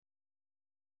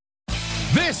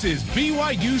This is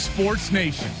BYU Sports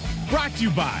Nation, brought to you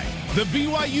by The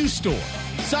BYU Store,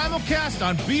 simulcast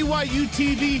on BYU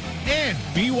TV and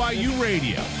BYU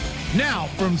Radio. Now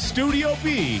from Studio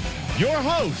B, your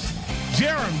hosts,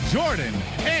 Jerem Jordan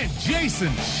and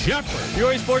Jason Shepard.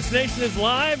 BYU Sports Nation is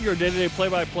live, your day-to-day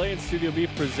play-by-play in Studio B,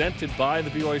 presented by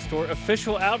The BYU Store,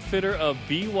 official outfitter of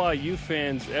BYU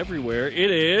fans everywhere. It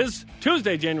is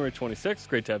Tuesday, January 26th.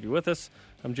 Great to have you with us.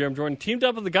 I'm Jerem Jordan, teamed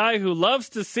up with the guy who loves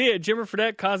to see it, Jimmer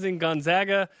Fredette, causing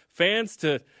Gonzaga fans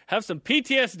to have some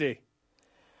PTSD.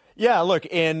 Yeah, look,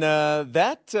 and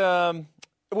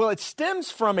it stems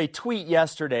from a tweet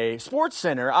yesterday.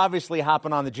 SportsCenter obviously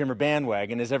hopping on the Jimmer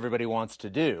bandwagon, as everybody wants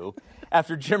to do.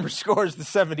 After Jimmer scores the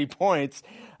 70 points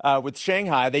with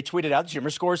Shanghai, they tweeted out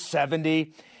Jimmer scores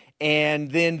 70. And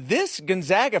then this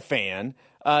Gonzaga fan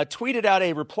tweeted out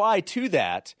a reply to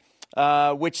that,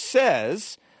 which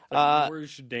says...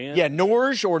 Norge Dan? Yeah,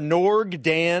 Norge or Norg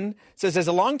Dan says, as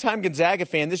a longtime Gonzaga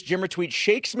fan, this Jimmer tweet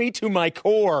shakes me to my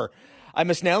core. I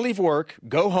must now leave work,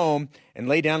 go home, and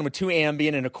lay down with 2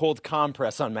 Ambien and a cold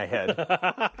compress on my head.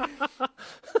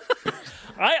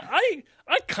 I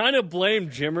kind of blame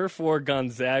Jimmer for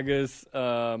Gonzaga's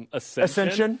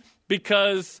ascension.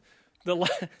 Because the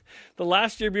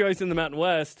last year BYU's in the Mountain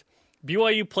West,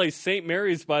 BYU plays St.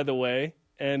 Mary's, by the way,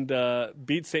 and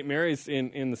beat St. Mary's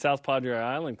in the South Padre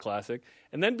Island Classic.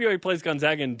 And then BYU plays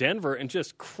Gonzaga in Denver and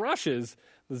just crushes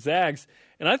the Zags.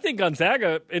 And I think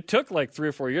Gonzaga, it took like 3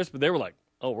 or 4 years, but they were like,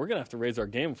 oh, we're going to have to raise our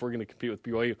game if we're going to compete with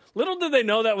BYU. Little did they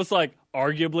know that was like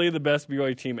arguably the best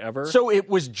BYU team ever. So it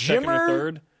was Jimmer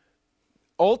third.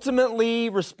 Ultimately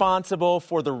responsible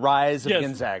for the rise of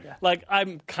Gonzaga. Like,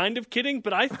 I'm kind of kidding,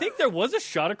 but I think there was a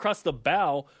shot across the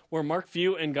bow where Mark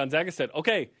Few and Gonzaga said,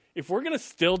 okay, if we're going to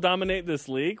still dominate this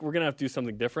league, we're going to have to do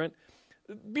something different.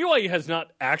 BYU has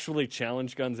not actually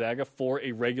challenged Gonzaga for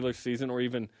a regular season or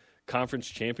even conference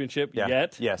championship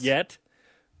yet. Yes. Yet.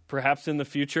 Perhaps in the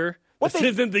future. This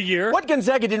isn't the year. What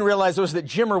Gonzaga didn't realize was that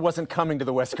Jimmer wasn't coming to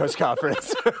the West Coast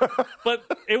Conference. But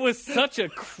it was such a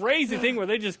crazy thing where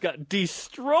they just got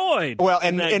destroyed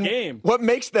in that game. What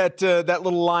makes that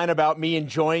little line about me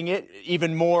enjoying it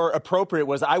even more appropriate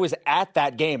was I was at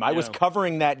that game. I was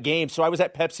covering that game. So I was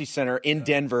at Pepsi Center in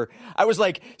Denver. I was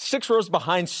like 6 rows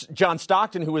behind John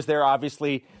Stockton, who was there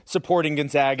obviously supporting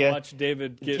Gonzaga. Watch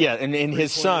David get and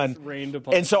his son.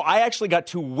 And so I actually got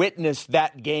to witness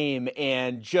that game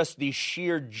and just the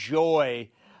sheer joy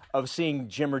of seeing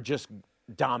Jimmer just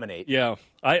dominate. Yeah,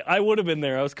 I would have been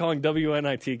there. I was calling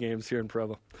WNIT games here in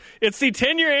Provo. It's the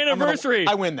 10-year anniversary.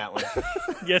 I win that one.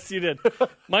 Yes, you did.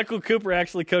 Michael Cooper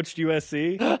actually coached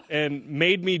USC and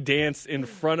made me dance in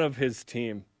front of his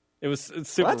team. It was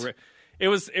super. It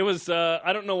was.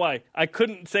 I don't know why. I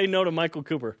couldn't say no to Michael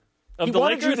Cooper. He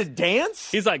wanted you to dance?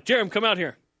 He's like, Jerem, come out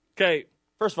here. Okay.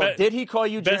 First of all, did he call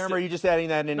you Jerem, or are you just adding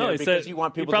that in there because you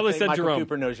want people to think Michael Jerome.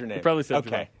 Cooper knows your name? He probably said okay.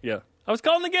 Jerome. Yeah. I was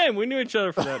calling the game. We knew each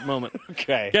other for that moment.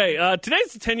 Okay.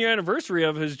 Today's the 10-year anniversary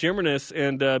of his Jimmerness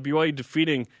and BYU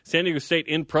defeating San Diego State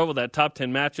in Provo, that top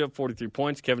 10 matchup, 43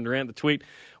 points. Kevin Durant, the tweet.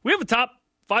 We have a top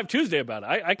 5 Tuesday about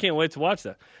it. I can't wait to watch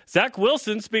that. Zach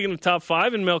Wilson, speaking of top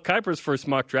 5, in Mel Kiper's first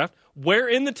mock draft. Where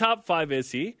in the top 5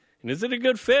 is he? And is it a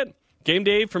good fit? Game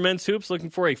day for men's hoops, looking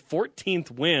for a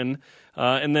 14th win.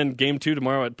 And then game 2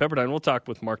 tomorrow at Pepperdine. We'll talk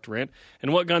with Mark Durant.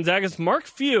 And what Gonzaga's Mark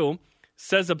Few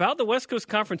says about the West Coast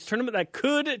Conference tournament that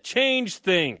could change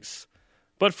things.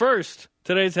 But first,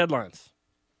 today's headlines.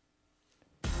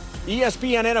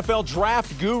 ESPN NFL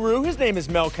draft guru. His name is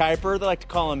Mel Kiper. They like to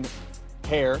call him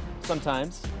Hair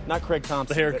sometimes. Not Craig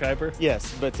Thompson. The Hair Kiper?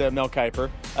 Yes, but Mel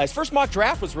Kiper. His first mock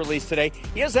draft was released today.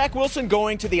 He has Zach Wilson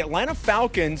going to the Atlanta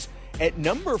Falcons at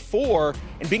number 4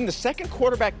 and being the second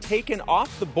quarterback taken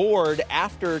off the board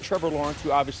after Trevor Lawrence,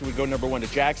 who obviously would go number 1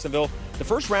 to Jacksonville. The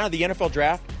first round of the NFL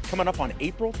draft coming up on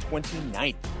April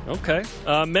 29th. Okay.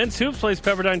 Men's hoops plays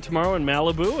Pepperdine tomorrow in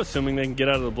Malibu, assuming they can get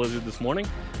out of the blizzard this morning.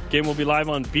 Game will be live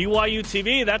on BYU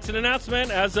TV. That's an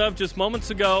announcement as of just moments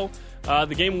ago.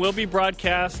 The game will be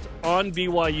broadcast on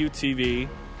BYU TV,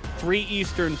 3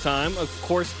 Eastern time. Of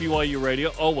course, BYU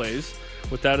Radio, always.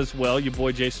 With that as well, your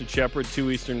boy Jason Shepard,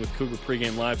 2 Eastern with Cougar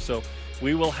Pregame Live. So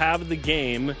we will have the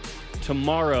game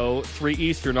tomorrow, 3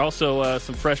 Eastern. Also,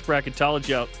 some fresh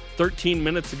bracketology out 13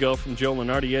 minutes ago from Joe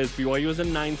Lenardi. BYU is a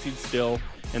 9 seed still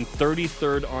and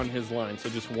 33rd on his line, so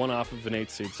just 1 off of an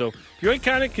 8 seed. So BYU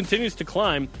kind of continues to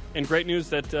climb, and great news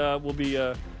that we'll be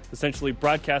essentially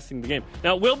broadcasting the game.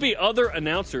 Now, it will be other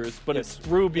announcers, but it's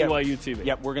through BYU TV.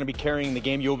 Yep, we're going to be carrying the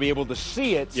game. You'll be able to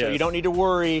see it, so you don't need to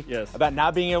worry about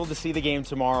not being able to see the game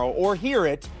tomorrow or hear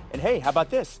it. And hey, how about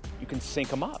this? You can sync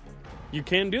them up. You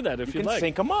can do that if you you like.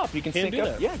 sync them up. You can sync do up.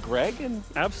 that. Yeah, Greg and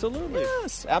Absolutely.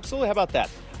 yes, absolutely. How about that?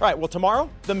 All right. Well, tomorrow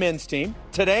the men's team.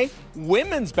 Today,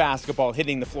 women's basketball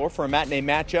hitting the floor for a matinee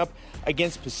matchup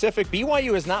against Pacific.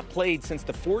 BYU has not played since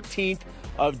the 14th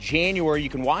of January. You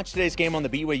can watch today's game on the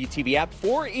BYU TV app,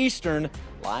 4 Eastern,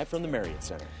 live from the Marriott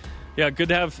Center. Yeah, good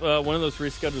to have one of those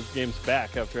rescheduled games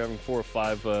back after having 4 or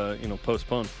 5,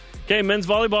 postponed. Okay, men's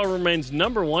volleyball remains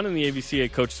number 1 in the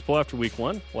AVCA coaches poll after week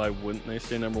 1. Why wouldn't they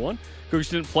stay number 1? Cougars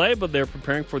didn't play, but they're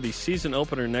preparing for the season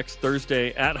opener next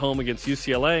Thursday at home against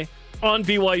UCLA on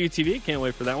BYU TV. Can't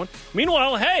wait for that one.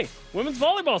 Meanwhile, hey, women's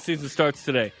volleyball season starts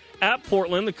today at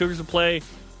Portland. The Cougars will play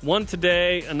one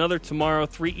today, another tomorrow,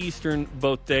 3 Eastern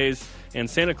both days. And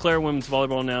Santa Clara women's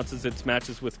volleyball announces its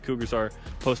matches with Cougars are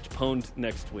postponed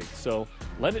next week. So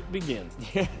let it begin.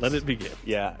 Yes. Let it begin.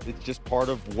 Yeah, it's just part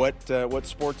of what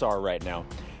sports are right now.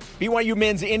 BYU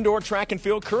men's indoor track and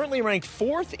field currently ranked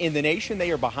 4th in the nation.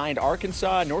 They are behind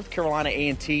Arkansas, North Carolina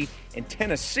A&T, and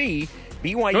Tennessee.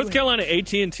 BYU North Carolina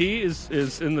AT&T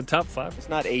is in the top 5. It's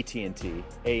not AT&T.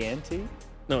 A&T?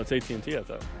 No, it's AT&T, I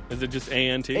thought. Is it just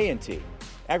A&T? A&T.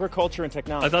 Agriculture and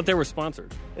Technology. I thought they were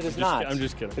sponsored. It is not. I'm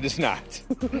just kidding. It is not.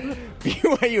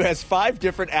 BYU has 5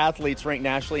 different athletes ranked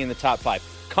nationally in the top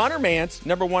 5. Connor Mance,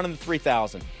 number 1 in the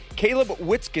 3,000. Caleb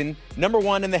Witzkin, number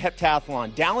 1 in the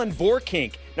heptathlon. Dallin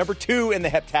Vorkink, number 2 in the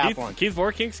heptathlon. Keith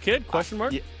Vorkink's kid? Question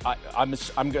mark? I'm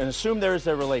going to assume there's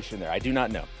a relation there. I do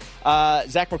not know.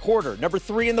 Zach McWhorter, number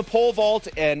 3 in the pole vault,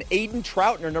 and Aiden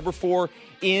Troutner, number 4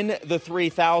 in the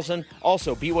 3,000.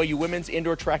 Also, BYU women's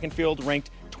indoor track and field ranked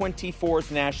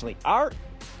 24th nationally. Our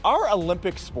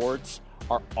Olympic sports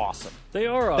are awesome. They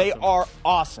are awesome. They are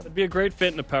awesome. It'd be a great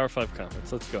fit in a Power 5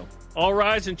 conference. Let's go. All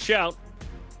rise and shout.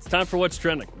 It's time for What's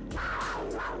Trending.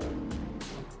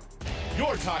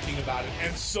 You're talking about it,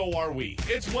 and so are we.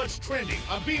 It's What's Trending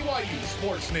on BYU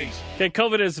Sports Nation. Okay,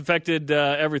 COVID has affected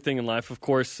everything in life, of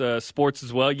course, sports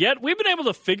as well. Yet, we've been able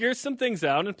to figure some things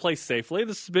out and play safely.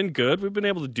 This has been good. We've been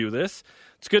able to do this.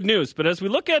 It's good news. But as we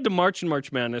look ahead to March and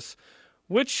March Madness,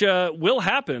 which will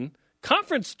happen,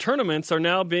 conference tournaments are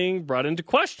now being brought into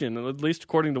question, at least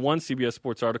according to one CBS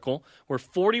Sports article, where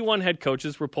 41 head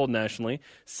coaches were polled nationally.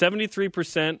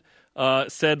 73%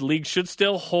 said leagues should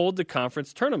still hold the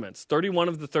conference tournaments. 31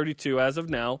 of the 32, as of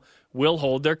now, will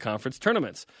hold their conference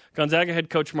tournaments. Gonzaga head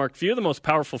coach Mark Few, the most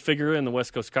powerful figure in the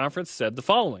West Coast Conference, said the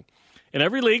following. In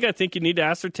every league, I think you need to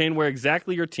ascertain where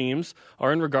exactly your teams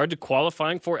are in regard to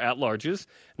qualifying for at-larges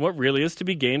and what really is to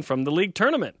be gained from the league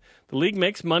tournament. The league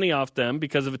makes money off them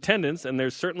because of attendance, and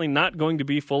there's certainly not going to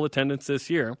be full attendance this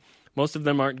year. Most of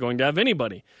them aren't going to have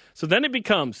anybody. So then it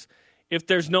becomes, if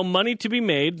there's no money to be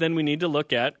made, then we need to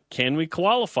look at, can we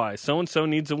qualify? So-and-so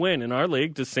needs a win. In our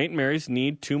league, does St. Mary's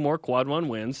need 2 more Quad 1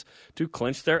 wins to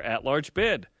clinch their at-large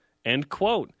bid? End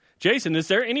quote. Jason, is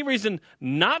there any reason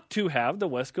not to have the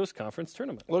West Coast Conference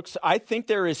tournament? Look, I think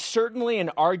there is certainly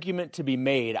an argument to be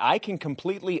made. I can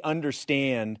completely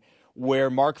understand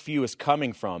where Mark Few is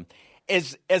coming from.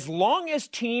 As long as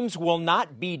teams will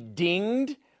not be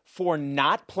dinged for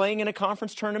not playing in a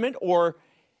conference tournament, or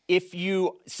if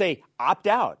you say opt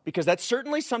out, because that's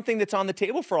certainly something that's on the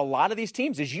table for a lot of these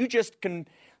teams, is you just can,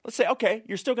 let's say, okay,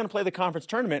 you're still going to play the conference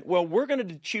tournament. Well, we're going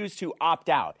to choose to opt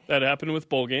out. That happened with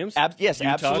bowl games. Yes,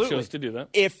 Utah absolutely. chose to do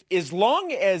that. As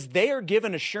long as they are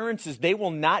given assurances they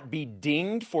will not be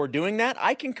dinged for doing that,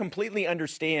 I can completely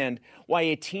understand why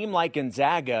a team like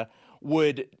Gonzaga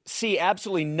would see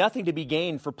absolutely nothing to be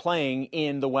gained for playing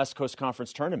in the West Coast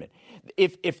Conference tournament.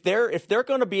 If they're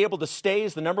going to be able to stay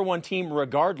as the number 1 team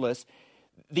regardless,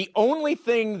 the only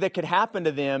thing that could happen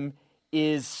to them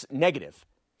is negative.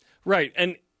 Right,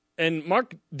 and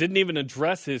Mark didn't even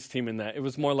address his team in that. It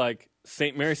was more like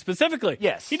St. Mary's specifically.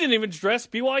 Yes. He didn't even address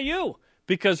BYU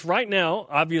because right now,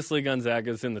 obviously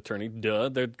Gonzaga's in the tourney. Duh,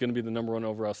 they're going to be the number 1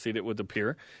 overall seed, it would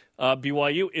appear.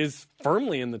 BYU is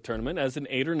firmly in the tournament as an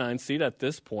 8 or 9 seed at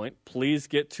this point. Please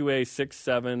get to a 6,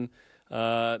 7,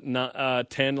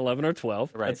 10, 11, or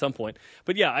 12 at some point.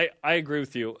 But yeah, I agree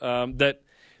with you that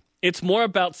it's more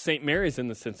about St. Mary's in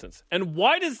this instance. And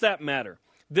why does that matter?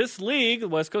 This league, the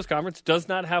West Coast Conference, does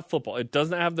not have football. It does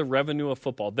not have the revenue of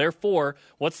football. Therefore,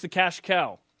 what's the cash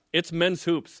cow? It's men's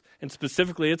hoops, and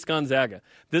specifically it's Gonzaga.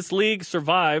 This league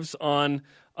survives on,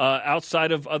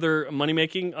 outside of other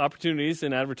money-making opportunities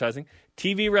in advertising,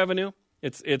 TV revenue.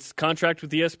 It's contract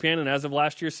with ESPN, and as of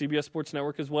last year, CBS Sports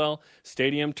Network as well,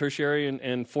 stadium, tertiary,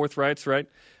 and fourth rights, right?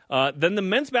 Then the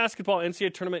men's basketball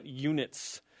NCAA tournament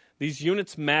units. These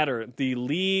units matter. The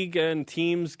league and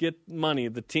teams get money.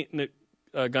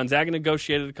 Gonzaga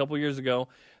negotiated a couple years ago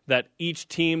that each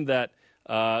team that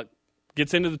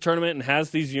gets into the tournament and has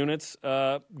these units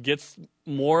gets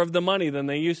more of the money than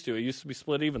they used to. It used to be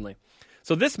split evenly.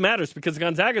 So this matters because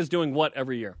Gonzaga is doing what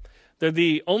every year? They're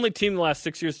the only team in the last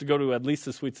 6 years to go to at least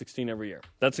the Sweet 16 every year.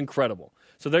 That's incredible.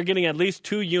 So they're getting at least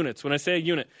 2 units. When I say a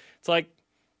unit, it's like,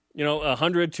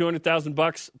 $100,000,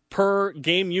 $200,000 per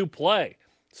game you play.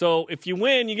 So if you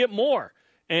win, you get more.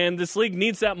 And this league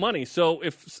needs that money. So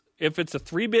if it's a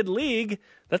 3-bid league,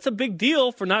 that's a big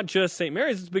deal for not just St.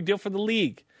 Mary's. It's a big deal for the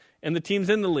league and the teams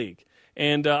in the league.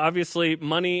 And obviously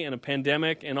money and a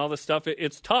pandemic and all this stuff,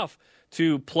 it's tough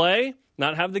to play,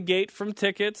 not have the gate from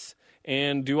tickets,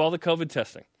 and do all the COVID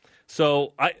testing.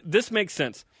 So this makes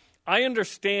sense. I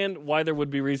understand why there would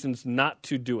be reasons not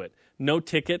to do it. No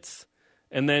tickets,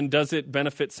 and then does it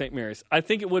benefit St. Mary's? I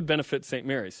think it would benefit St.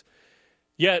 Mary's.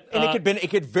 Yet, and it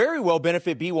could very well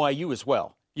benefit BYU as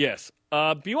well. Yes.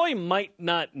 BYU might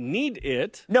not need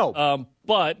it. No.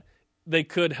 But they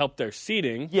could help their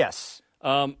seeding. Yes.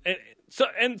 So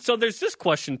there's this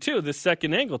question, too, this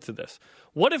second angle to this.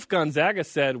 What if Gonzaga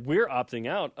said, we're opting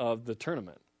out of the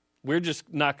tournament? We're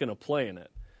just not going to play in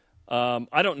it.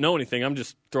 I don't know anything. I'm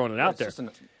just throwing it out there.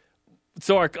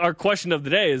 So our question of the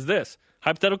day is this.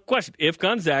 Hypothetical question. If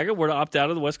Gonzaga were to opt out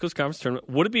of the West Coast Conference tournament,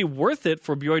 would it be worth it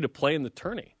for BYU to play in the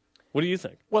tourney? What do you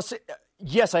think? Well,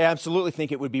 yes, I absolutely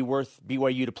think it would be worth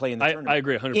BYU to play in the tournament. I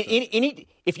agree 100%.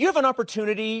 If you have an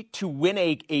opportunity to win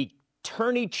a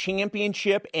tourney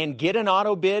championship and get an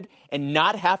auto bid and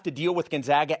not have to deal with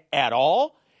Gonzaga at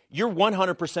all, you're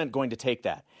 100% going to take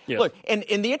that. Yes. Look, and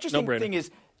the interesting thing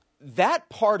is that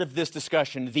part of this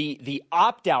discussion, the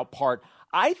opt-out part,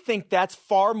 I think that's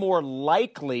far more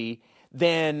likely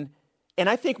than, and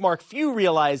I think Mark Few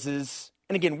realizes,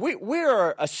 and again,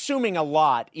 we're assuming a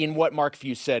lot in what Mark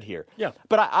Few said here. Yeah.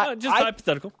 But just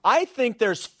hypothetical. I think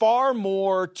there's far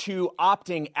more to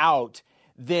opting out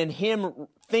than him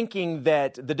thinking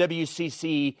that the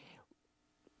WCC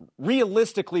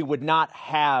realistically would not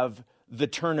have the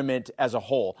tournament as a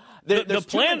whole. The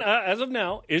plan, as of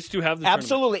now, is to have the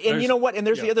absolutely. tournament. And you know what? And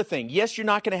there's the other thing. Yes, you're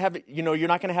not going to have, you're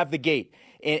not going to have the gate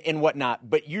and whatnot,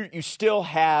 but you still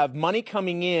have money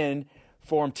coming in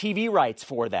from TV rights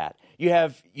for that. You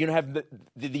have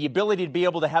the ability to be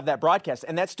able to have that broadcast,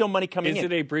 and that's still money coming in. Is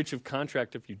it a breach of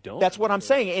contract if you don't? That's what I'm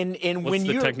saying. And when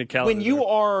you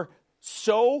are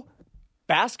so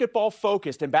basketball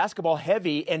focused and basketball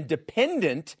heavy and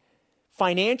dependent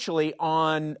financially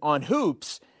on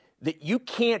hoops, that you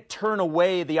can't turn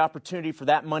away the opportunity for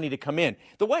that money to come in.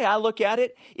 The way I look at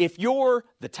it, if you're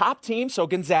the top team, so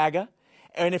Gonzaga,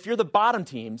 and if you're the bottom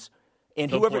teams,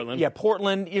 and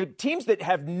Portland, teams that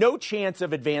have no chance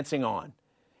of advancing on.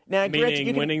 Now,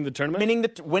 winning the tournament?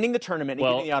 Winning the tournament.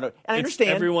 Well, and and I understand.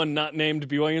 Everyone not named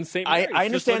BYU and St. Mary's. I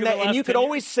understand that, and you could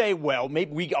always say, well,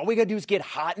 maybe all we got to do is get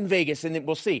hot in Vegas, and then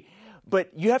we'll see.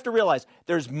 But you have to realize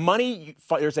there's money,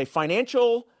 there's a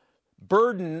financial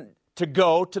burden to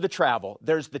go to the travel.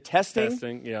 There's the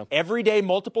testing every day,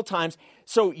 multiple times.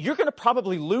 So you're going to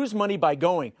probably lose money by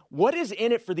going. What is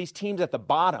in it for these teams at the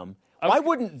bottom? Why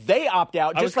wouldn't they opt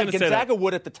out just like Gonzaga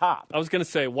would at the top? I was going to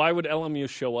say, why would LMU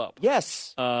show up?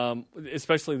 Yes.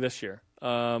 Especially this year.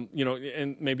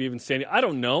 And maybe even Sandy. I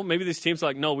don't know. Maybe these teams are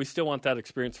like, no, we still want that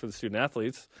experience for the student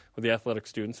athletes, or the athletic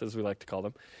students, as we like to call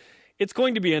them. It's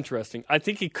going to be interesting. I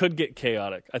think it could get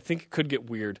chaotic. I think it could get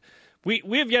weird.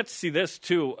 We have yet to see this,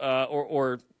 too,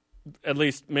 or at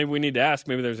least maybe we need to ask.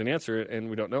 Maybe there's an answer, and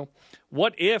we don't know.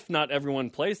 What if not everyone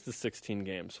plays the 16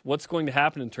 games? What's going to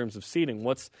happen in terms of seeding?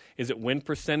 Is it win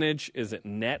percentage? Is it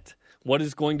net? What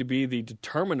is going to be the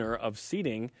determiner of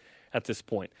seeding at this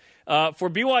point? For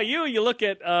BYU, you look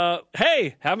at,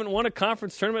 haven't won a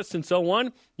conference tournament since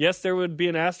 2001. Yes, there would be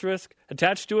an asterisk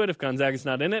attached to it if Gonzaga's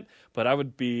not in it, but I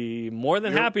would be more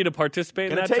than happy to participate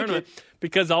in that tournament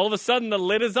because all of a sudden the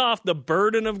lid is off. The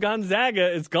burden of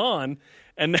Gonzaga is gone,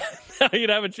 and now you'd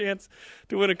have a chance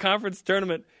to win a conference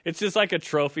tournament. It's just like a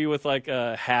trophy with like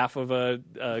half of a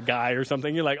guy or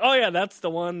something. You're like, oh, yeah, that's the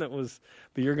one that was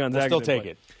the year Gonzaga. We'll still take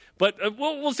it. But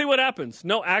we'll see what happens.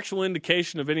 No actual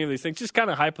indication of any of these things. Just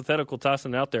kind of hypothetical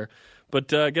tossing out there. But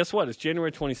guess what? It's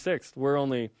January 26th. We're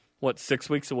only, 6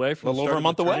 weeks away from a little over a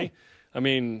month away. I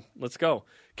mean, let's go.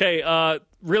 Okay,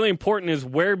 really important is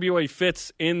where BYU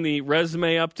fits in the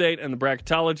resume update and the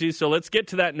bracketology. So let's get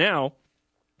to that now.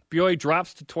 BYU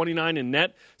drops to 29 in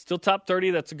net. Still top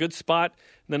 30. That's a good spot.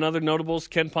 And then other notables,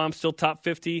 Ken Pom still top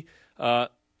 50.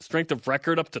 Strength of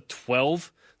record up to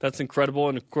 12. That's incredible.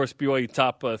 And, of course, BYU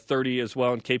top 30 as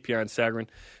well in KPI and Sagarin.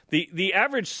 The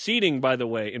average seeding, by the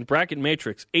way, in bracket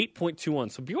matrix,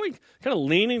 8.21. So BYU kind of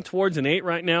leaning towards an 8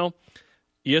 right now.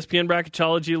 ESPN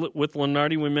Bracketology with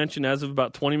Lunardi, we mentioned as of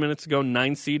about 20 minutes ago,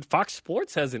 9 seed. Fox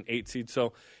Sports has an 8 seed.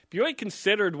 So BYU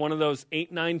considered one of those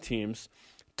 8-9 teams,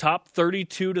 top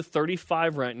 32 to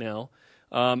 35 right now,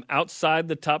 outside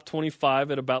the top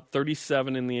 25 at about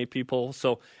 37 in the AP poll.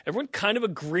 So everyone kind of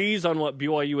agrees on what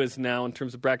BYU is now in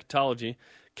terms of bracketology.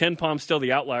 Ken Palm's still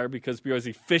the outlier because BYU's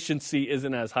efficiency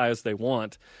isn't as high as they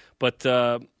want. But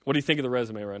what do you think of the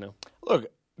resume right now? Look,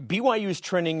 BYU is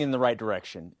trending in the right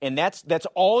direction, and that's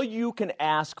all you can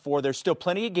ask for. There's still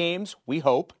plenty of games, we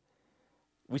hope.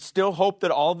 We still hope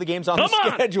that all of the games on the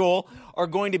schedule are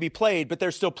going to be played, but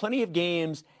there's still plenty of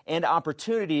games and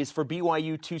opportunities for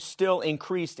BYU to still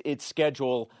increase its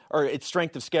schedule or its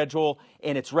strength of schedule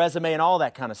and its resume and all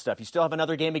that kind of stuff. You still have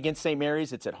another game against St.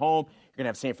 Mary's. It's at home. You're going to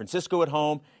have San Francisco at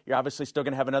home. You're obviously still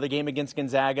going to have another game against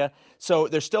Gonzaga. So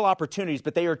there's still opportunities,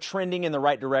 but they are trending in the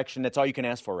right direction. That's all you can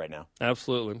ask for right now.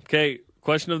 Absolutely. Okay,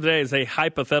 question of the day is a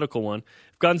hypothetical one.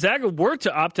 If Gonzaga were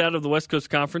to opt out of the West Coast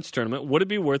Conference tournament, would it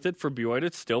be worth it for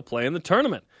BYU to still play in the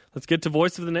tournament? Let's get to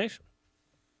Voice of the Nation.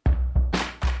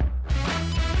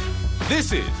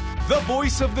 This is the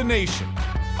Voice of the Nation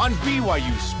on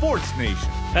BYU Sports Nation.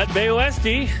 At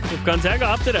BayOSD, if Gonzaga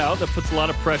opted out, that puts a lot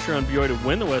of pressure on BYU to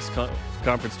win the West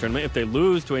Conference tournament. If they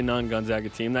lose to a non-Gonzaga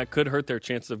team, that could hurt their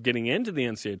chances of getting into the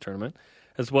NCAA tournament,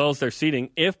 as well as their seeding.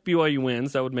 If BYU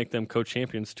wins, that would make them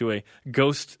co-champions to a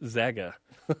ghost Zaga.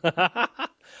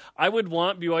 I would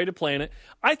want BYU to play in it.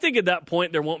 I think at that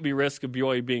point there won't be risk of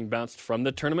BYU being bounced from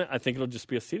the tournament. I think it'll just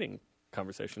be a seeding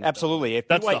conversation. Absolutely.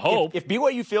 That's the hope. If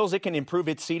BYU feels it can improve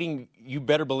its seeding, you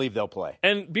better believe they'll play.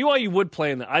 And BYU would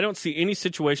play in that. I don't see any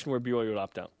situation where BYU would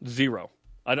opt out. Zero.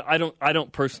 I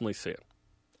don't personally see it.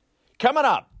 Coming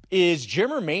up, is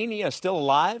Jimmer Mania still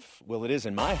alive? Well, it is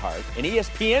in my heart, and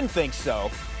ESPN thinks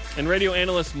so. And radio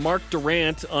analyst Mark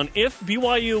Durant on if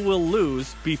BYU will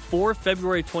lose before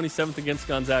February 27th against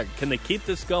Gonzaga. Can they keep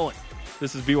this going?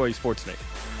 This is BYU Sports Nation.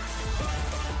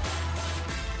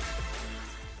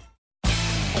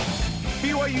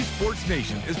 BYU Sports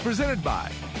Nation is presented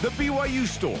by The BYU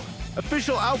Store,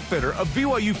 official outfitter of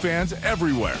BYU fans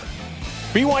everywhere.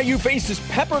 BYU faces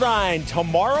Pepperdine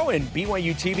tomorrow, and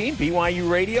BYU TV and BYU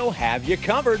Radio have you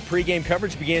covered. Pre-game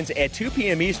coverage begins at 2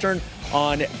 p.m. Eastern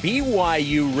on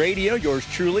BYU Radio. Yours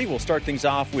truly will start things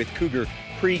off with Cougar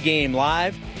Pre-game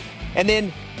Live. And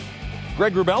then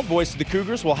Greg Wrubell, voice of the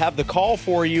Cougars, will have the call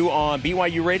for you on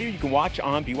BYU Radio. You can watch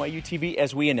on BYU TV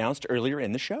as we announced earlier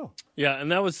in the show. Yeah,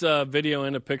 and that was a video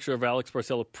and a picture of Alex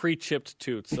Barcelo pre-chipped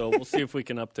tooth, so we'll see if we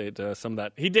can update some of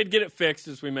that. He did get it fixed,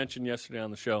 as we mentioned yesterday on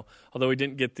the show, although he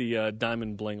didn't get the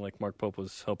diamond bling like Mark Pope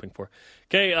was hoping for.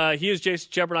 Okay, he is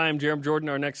Jason Shepard. I am Jeremy Jordan.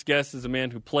 Our next guest is a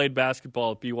man who played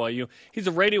basketball at BYU. He's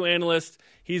a radio analyst.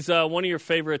 He's one of your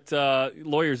favorite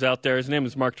lawyers out there. His name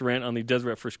is Mark Durant on the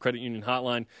Deseret First Credit Union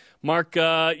hotline. Mark,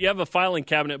 you have a filing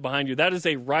cabinet behind you. That is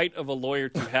a right of a lawyer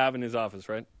to have in his office,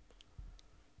 right?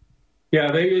 Yeah,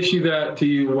 they issue that to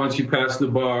you once you pass the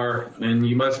bar, and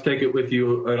you must take it with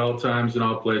you at all times and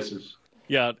all places.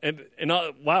 Yeah, and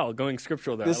wow, going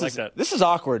scriptural there. I like that. This is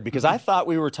awkward because I thought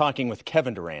we were talking with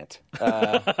Kevin Durant.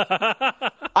 I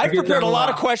prepared a lot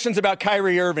of questions about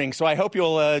Kyrie Irving, so I hope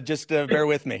you'll just bear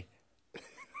with me.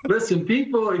 Listen,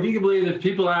 people, if you can believe it,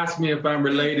 people ask me if I'm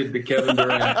related to Kevin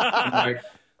Durant. I'm like,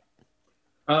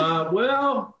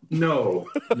 well, no,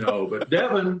 but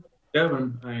Devin, I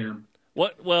am.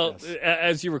 What? Well, yes.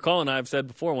 As you recall, and I've said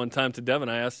before, one time to Devin,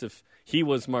 I asked if he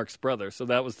was Mark's brother. So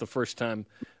that was the first time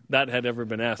that had ever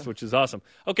been asked, which is awesome.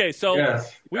 Okay, so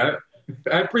yes, I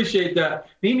appreciate that.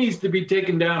 He needs to be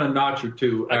taken down a notch or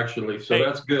two, actually. So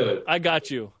that's good. I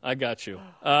got you.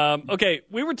 Okay,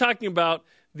 we were talking about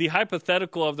the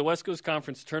hypothetical of the West Coast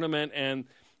Conference tournament, and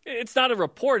it's not a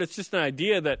report. It's just an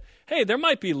idea that, hey, there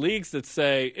might be leagues that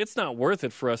say it's not worth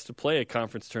it for us to play a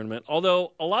conference tournament,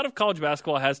 although a lot of college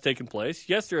basketball has taken place.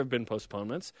 Yes, there have been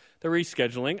postponements. They're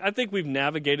rescheduling. I think we've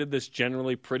navigated this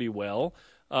generally pretty well,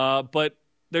 but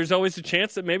there's always a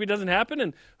chance that maybe it doesn't happen,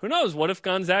 and who knows? What if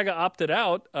Gonzaga opted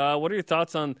out? What are your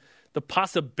thoughts on the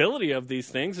possibility of these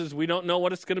things, as we don't know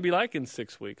what it's going to be like in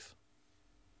 6 weeks?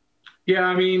 Yeah,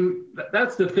 I mean,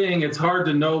 that's the thing. It's hard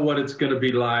to know what it's going to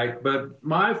be like. But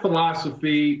my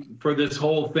philosophy for this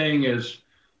whole thing is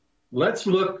let's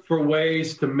look for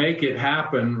ways to make it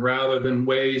happen rather than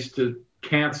ways to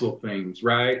cancel things,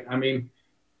 right? I mean,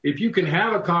 if you can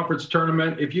have a conference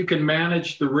tournament, if you can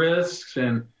manage the risks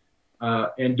and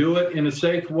do it in a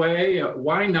safe way,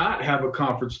 why not have a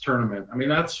conference tournament? I mean,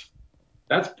 that's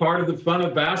part of the fun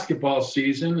of basketball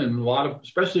season, and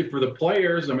especially for the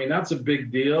players, I mean, that's a big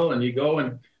deal. And you go,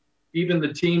 and even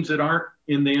the teams that aren't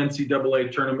in the NCAA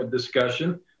tournament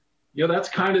discussion, that's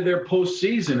kind of their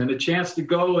postseason and a chance to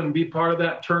go and be part of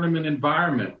that tournament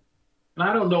environment. And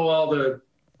I don't know all the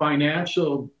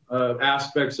financial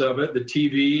aspects of it, the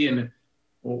TV and,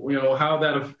 how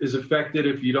that is affected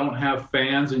if you don't have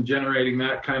fans and generating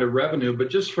that kind of revenue. But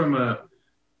just from a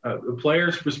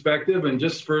player's perspective and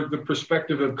just for the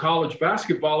perspective of college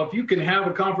basketball, if you can have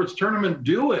a conference tournament,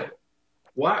 do it.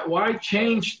 Why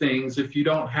change things if you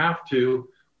don't have to?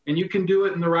 And you can do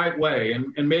it in the right way.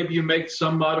 And maybe you make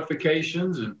some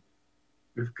modifications. And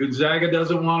if Gonzaga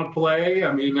doesn't want to play,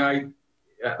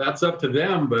 that's up to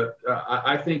them. But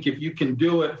I think if you can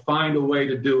do it, find a way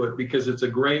to do it, because it's a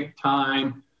great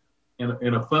time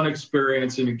and a fun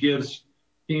experience, and it gives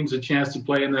teams a chance to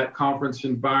play in that conference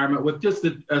environment with just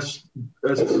a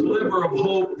sliver of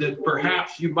hope that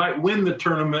perhaps you might win the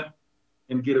tournament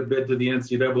and get a bid to the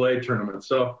NCAA tournament.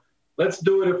 So let's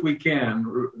do it if we can.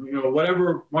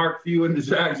 Whatever Mark Few and the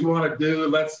Zags want to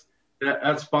do,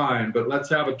 that's fine. But let's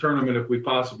have a tournament if we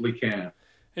possibly can.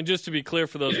 And just to be clear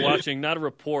for those watching, not a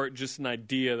report, just an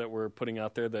idea that we're putting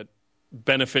out there that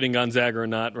benefiting Gonzaga or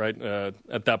not, right,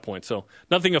 at that point. So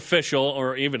nothing official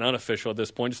or even unofficial at this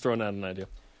point, just throwing out an idea.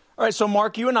 All right, so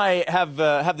Mark, you and I have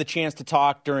the chance to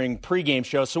talk during pregame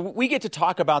shows, so we get to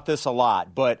talk about this a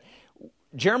lot. But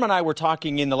Jeremy and I were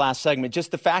talking in the last segment,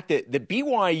 just the fact that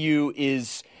BYU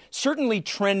is certainly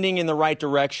trending in the right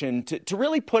direction to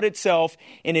really put itself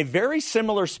in a very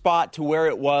similar spot to where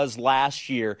it was last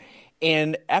year.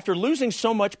 And after losing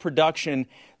so much production,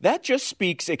 that just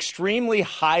speaks extremely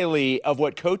highly of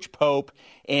what Coach Pope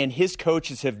and his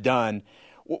coaches have done.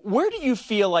 Where do you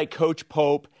feel like Coach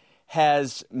Pope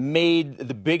has made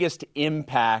the biggest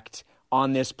impact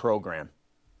on this program?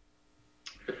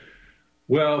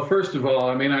 Well, first of all,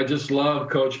 I just love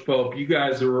Coach Pope. You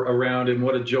guys are around him.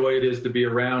 What a joy it is to be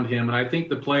around him. And I think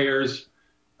the players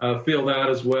feel that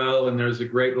as well. And there's a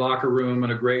great locker room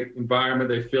and a great environment.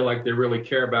 They feel like they really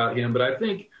care about him. But I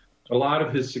think a lot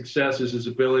of his success is his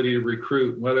ability to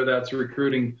recruit, whether that's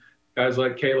recruiting guys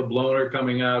like Caleb Lohner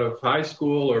coming out of high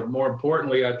school, or more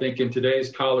importantly, I think in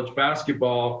today's college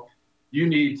basketball, you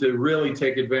need to really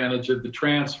take advantage of the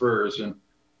transfers and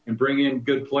bring in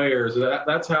good players.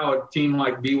 That's how a team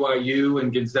like BYU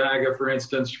and Gonzaga, for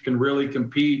instance, can really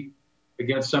compete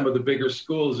against some of the bigger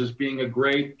schools, as being a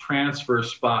great transfer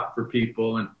spot for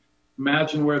people. And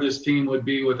imagine where this team would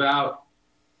be without,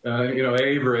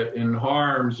 Averett and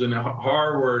Harms and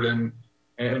Harward and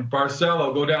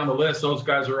Barcelo. Go down the list. Those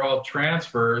guys are all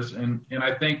transfers. And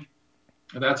I think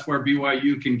that's where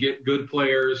BYU can get good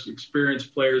players,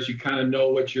 experienced players. You kind of know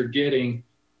what you're getting.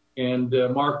 And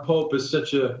Mark Pope is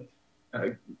such a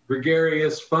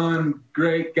gregarious, fun,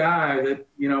 great guy that,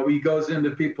 he goes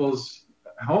into people's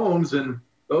homes and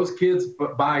those kids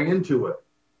buy into it.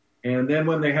 And then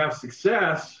when they have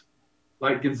success,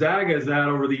 like Gonzaga has had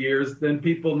over the years, then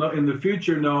people know, in the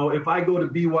future know, if I go to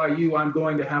BYU, I'm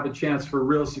going to have a chance for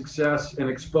real success and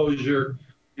exposure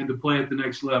and to play at the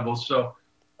next level. So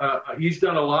he's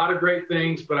done a lot of great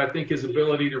things, but I think his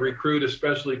ability to recruit,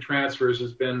 especially transfers,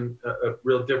 has been a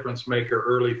real difference maker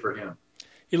early for him.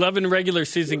 11 regular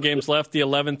season games left. The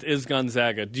 11th is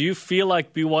Gonzaga. Do you feel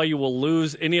like BYU will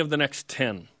lose any of the next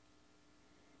 10?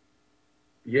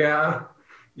 Yeah.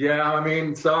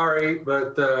 Sorry,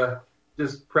 but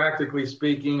just practically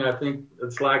speaking, I think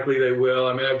it's likely they will.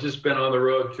 I've just been on the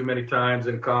road too many times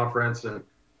in conference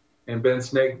and been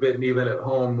snake bitten even at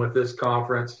home with this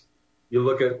conference. You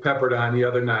look at Pepperdine the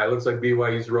other night, it looks like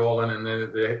BYU's rolling, and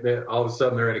then they all of a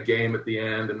sudden they're in a game at the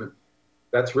end. And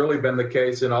that's really been the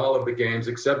case in all of the games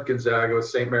except Gonzaga with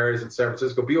St. Mary's and San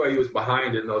Francisco. BYU was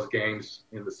behind in those games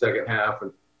in the second half.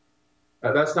 And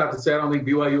that's not to say I don't think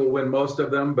BYU will win most of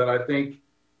them, but I think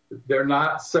they're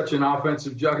not such an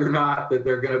offensive juggernaut that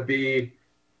they're going to be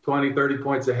 20, 30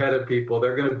 points ahead of people.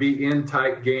 They're going to be in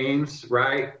tight games,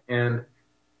 right? And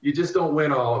you just don't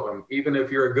win all of them, even if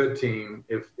you're a good team.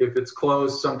 If it's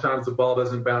close, sometimes the ball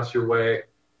doesn't bounce your way.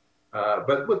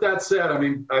 But with that said, I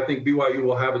think BYU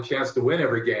will have a chance to win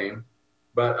every game.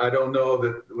 But I don't know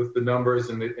that with the numbers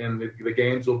and the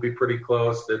games will be pretty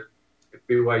close that if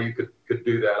BYU could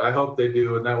do that. I hope they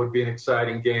do, and that would be an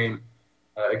exciting game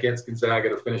against Gonzaga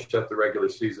to finish up the regular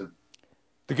season.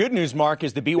 The good news, Mark,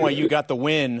 is the BYU got the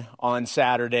win on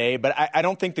Saturday, but I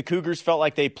don't think the Cougars felt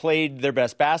like they played their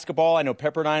best basketball. I know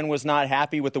Pepperdine was not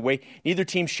happy with the way neither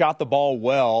team shot the ball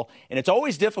well, and it's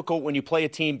always difficult when you play a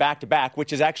team back-to-back,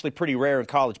 which is actually pretty rare in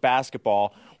college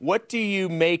basketball. What do you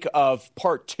make of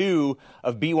part 2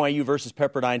 of BYU versus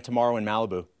Pepperdine tomorrow in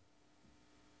Malibu?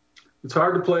 It's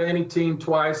hard to play any team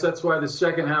twice. That's why the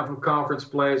second half of conference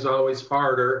play is always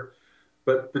harder,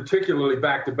 but particularly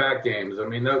back-to-back games.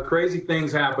 The crazy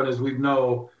things happen, as we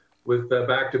know, with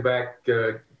back-to-back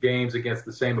games against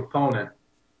the same opponent.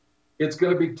 It's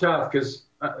going to be tough because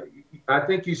I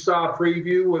think you saw a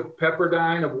preview with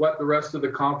Pepperdine of what the rest of the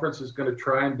conference is going to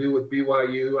try and do with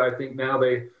BYU. I think now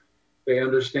they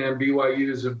understand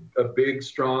BYU is a big,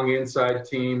 strong inside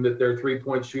team, that their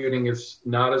three-point shooting is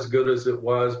not as good as it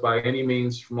was by any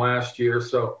means from last year.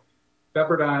 So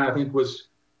Pepperdine, I think, was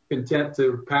content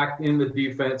to pack in the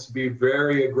defense, be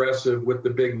very aggressive with the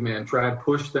big men, try and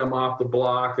push them off the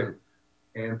block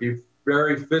and be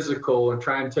very physical and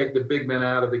try and take the big men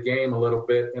out of the game a little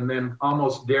bit, and then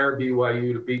almost dare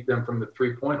BYU to beat them from the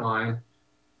three-point line.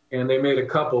 And they made a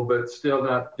couple, but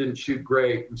still didn't shoot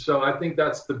great. And so I think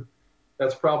that's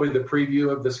probably the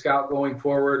preview of the scout going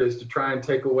forward, is to try and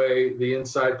take away the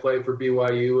inside play for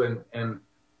BYU, and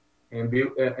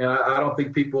I don't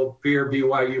think people fear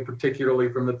BYU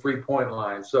particularly from the three-point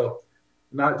line. So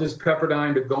not just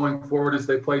Pepperdine, but going forward as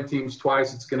they play teams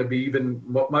twice, it's going to be even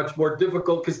much more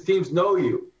difficult because teams know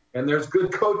you, and there's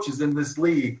good coaches in this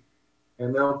league,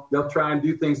 and they'll try and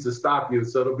do things to stop you.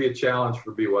 So it'll be a challenge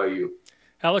for BYU.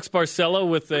 Alex Barcelo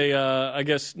with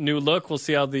a, new look. We'll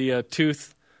see how the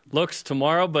tooth looks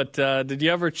tomorrow. But did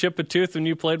you ever chip a tooth when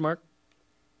you played, Mark?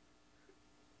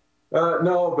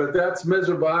 No, but that's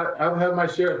miserable. I've had my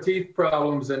share of teeth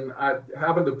problems, and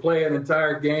having to play an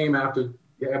entire game after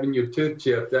having your tooth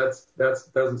chipped, that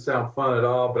doesn't sound fun at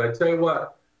all. But I tell you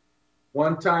what,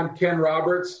 one time Ken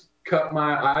Roberts cut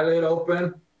my eyelid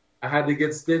open. I had to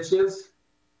get stitches.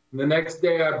 And the next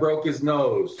day I broke his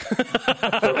nose. So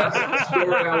that's the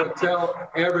story I would tell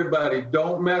everybody.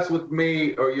 Don't mess with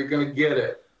me or you're going to get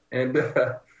it.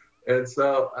 And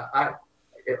so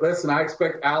listen, I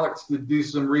expect Alex to do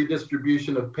some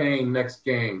redistribution of pain next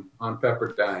game on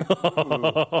Pepperdine.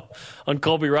 On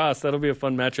Colby Ross. That'll be a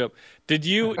fun matchup. Did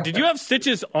you have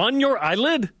stitches on your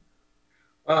eyelid?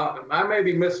 I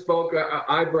maybe misspoke.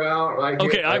 Eyebrow.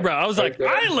 Okay, eyebrow. I was like,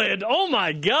 eyelid? Oh,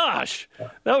 my gosh.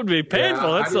 That would be painful.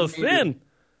 Yeah, that's so thin.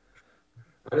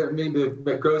 I didn't mean to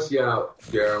gross you out,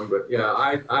 Jerem, but yeah,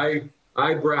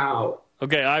 eyebrow.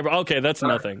 Okay, eyebrow. Okay, that's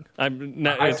nothing.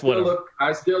 I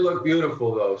still look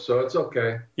beautiful, though, so it's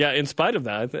okay. Yeah, in spite of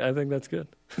that, I think that's good.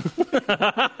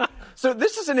 So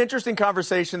this is an interesting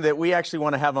conversation that we actually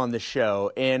want to have on the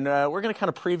show, and we're going to kind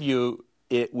of preview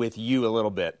it with you a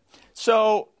little bit.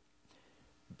 So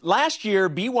last year,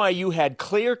 BYU had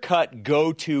clear-cut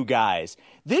go-to guys.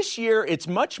 This year, it's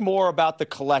much more about the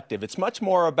collective. It's much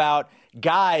more about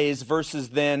guys versus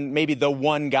then maybe the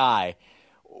one guy.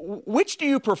 Which do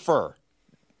you prefer?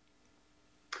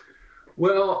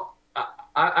 Well,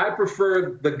 I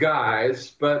prefer the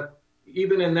guys, but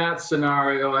even in that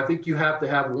scenario, I think you have to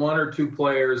have one or two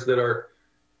players that are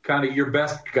kind of your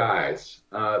best guys.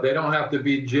 They don't have to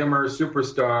be Jimmer,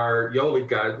 superstar, Yoli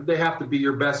guys. They have to be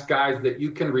your best guys that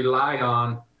you can rely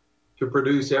on to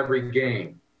produce every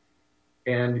game.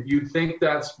 And you'd think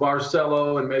that's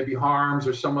Barcelo and maybe Harms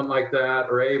or someone like that,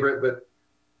 or Averett, but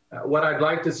what I'd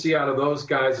like to see out of those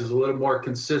guys is a little more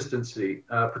consistency,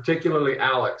 particularly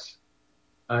Alex.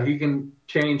 He can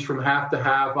change from half to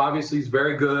half. Obviously, he's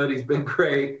very good. He's been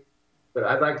great. But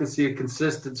I'd like to see a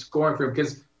consistent scoring from him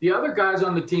because the other guys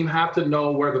on the team have to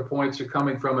know where the points are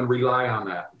coming from and rely on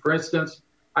that. For instance,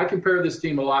 I compare this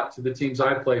team a lot to the teams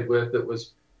I played with.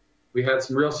 We had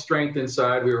some real strength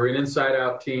inside. We were an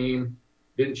inside-out team,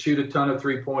 didn't shoot a ton of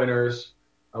three-pointers.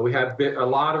 We had a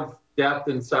lot of depth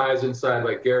and size inside,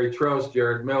 like Gary Trost,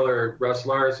 Jared Miller, Russ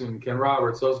Larson, Ken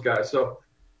Roberts, those guys. So,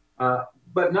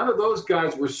 but none of those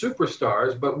guys were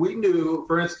superstars. But we knew,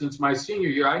 for instance, my senior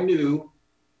year, I knew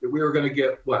that we were going to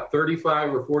get,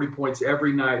 35 or 40 points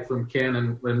every night from Ken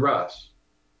and Russ.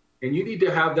 And you need to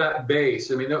have that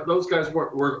base. I mean, those guys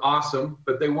were awesome,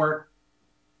 but they weren't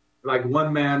like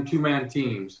one-man, two-man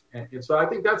teams. And so I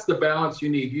think that's the balance you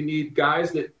need. You need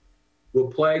guys that will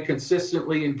play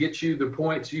consistently and get you the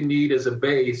points you need as a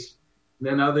base. And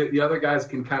then the other guys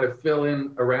can kind of fill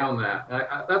in around that.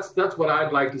 That's what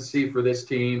I'd like to see for this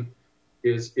team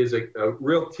is a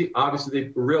real team, obviously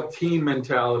a real team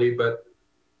mentality, but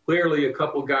clearly a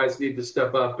couple guys need to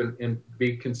step up and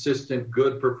be consistent,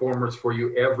 good performers for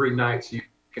you every night so you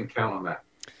can count on that.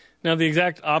 Now, the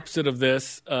exact opposite of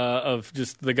this, of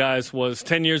just the guys, was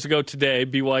 10 years ago today.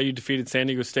 BYU defeated San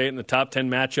Diego State in the top 10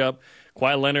 matchup.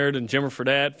 Kawhi Leonard and Jimmer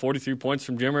Fredette, 43 points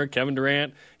from Jimmer. Kevin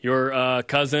Durant, your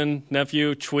cousin,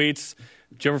 nephew, tweets,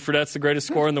 Jimmer Fredette's the greatest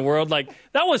scorer in the world. Like,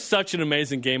 that was such an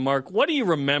amazing game, Mark. What do you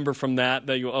remember from that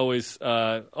you always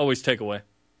take away?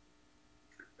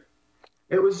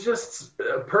 It was just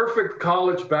perfect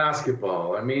college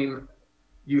basketball. I mean,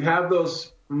 you have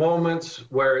those moments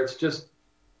where it's just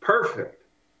perfect.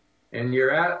 And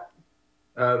you're at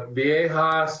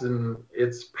Viejas, and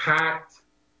it's packed,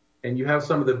 and you have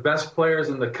some of the best players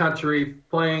in the country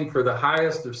playing for the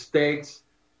highest of stakes,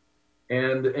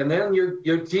 and then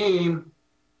your team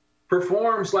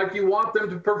performs like you want them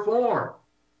to perform.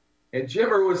 And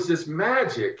Jimmer was just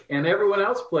magic, and everyone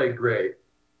else played great.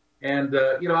 And,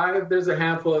 there's a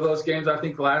handful of those games. I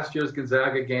think last year's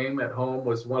Gonzaga game at home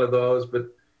was one of those, but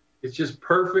it's just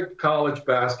perfect college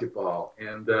basketball.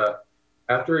 And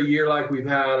after a year like we've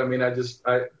had,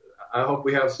 I hope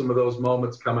we have some of those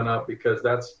moments coming up, because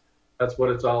that's what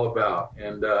it's all about.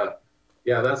 And,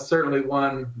 that's certainly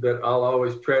one that I'll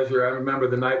always treasure. I remember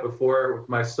the night before with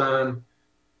my son,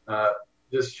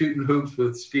 just shooting hoops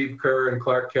with Steve Kerr and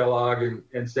Clark Kellogg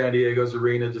in San Diego's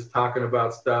arena, just talking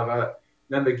about stuff.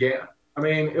 Then the game,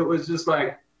 it was just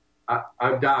like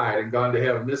I've died and gone to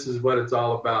heaven. This is what it's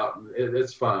all about.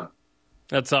 It's fun.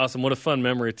 That's awesome. What a fun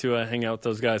memory to hang out with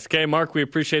those guys. Okay, Mark, we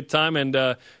appreciate the time,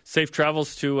 and safe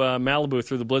travels to Malibu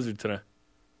through the blizzard today.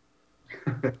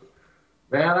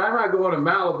 Man, I'm not going to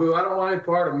Malibu. I don't want any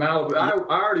part of Malibu. I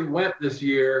already went this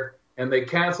year, and they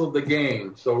canceled the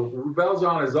game. So Rubel's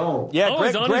on his own. Yeah,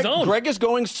 he's on his own. Greg is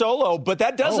going solo, but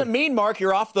that doesn't mean, Mark,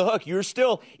 you're off the hook.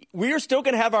 We're still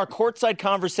going to have our courtside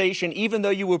conversation, even though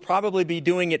you will probably be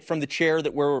doing it from the chair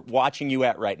that we're watching you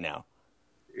at right now.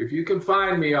 If you can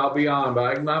find me, I'll be on, but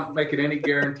I'm not making any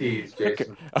guarantees,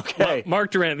 Jason. Okay.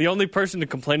 Mark Durant, the only person to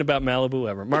complain about Malibu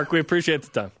ever. Mark, we appreciate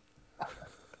the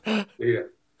time. Yeah.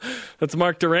 That's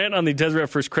Mark Durant on the Deseret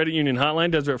First Credit Union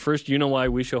Hotline. Deseret First, you know why,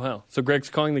 we show how. So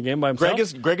Greg's calling the game by himself?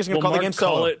 Greg is going to call the game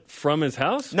solo. Call it from his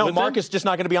house? No, Mark is just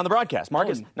not going to be on the broadcast. Mark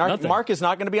is not going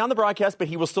to be on the broadcast, but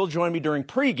he will still join me during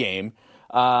pregame.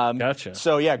 Gotcha.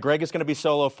 So, yeah, Greg is going to be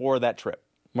solo for that trip.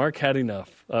 Mark had enough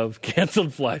of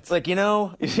canceled flights. Like, you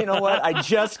know what? I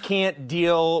just can't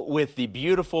deal with the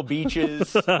beautiful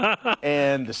beaches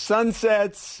and the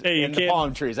sunsets and the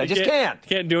palm trees. I just can't.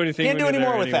 Can't do anything. Can't do any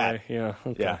more with that. Yeah.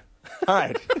 Okay. Yeah. All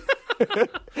right.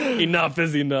 Enough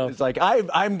is enough. It's like,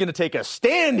 I'm going to take a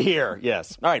stand here.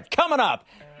 Yes. All right. Coming up,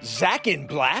 Zach in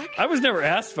Black. I was never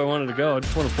asked if I wanted to go. I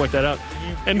just want to point that out.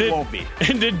 You won't be.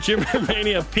 And did Jimmer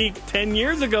Mania peak 10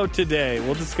 years ago today?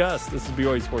 We'll discuss. This is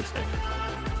BYU Sports Nation.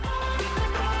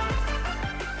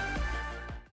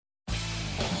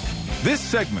 This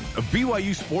segment of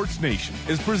BYU Sports Nation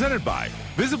is presented by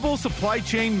Visible Supply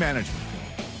Chain Management.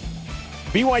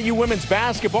 BYU women's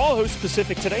basketball hosts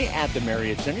Pacific today at the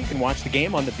Marriott Center. You can watch the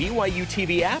game on the BYU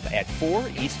TV app at 4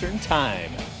 Eastern Time.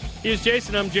 He's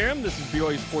Jason. I'm Jerem. This is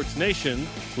BYU Sports Nation.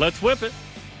 Let's whip it.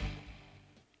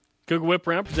 Cougar Whip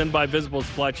Round presented by Visible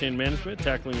Supply Chain Management,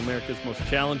 tackling America's most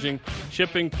challenging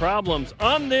shipping problems.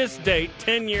 On this date,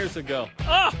 10 years ago,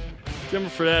 Jimmer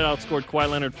Fredette outscored Kawhi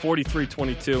Leonard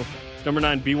 43-22. Number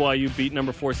 9 BYU beat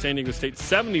number 4 San Diego State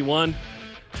 71-58.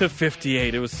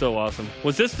 It was so awesome.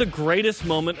 Was this the greatest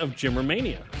moment of Jimmer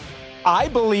Mania? I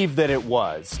believe that it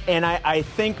was. And I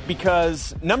think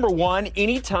because, number one,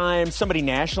 anytime somebody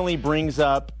nationally brings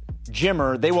up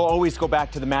Jimmer, they will always go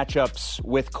back to the matchups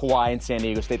with Kawhi and San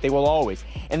Diego State. They will always.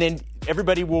 And then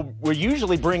everybody will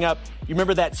usually bring up, you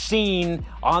remember that scene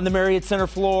on the Marriott Center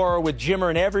floor with Jimmer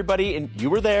and everybody? And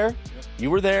you were there. You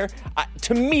were there.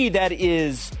 To me, that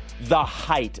is the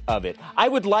height of it. I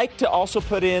would like to also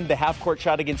put in the half-court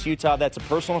shot against Utah. That's a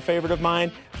personal favorite of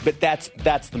mine, but that's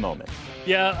the moment.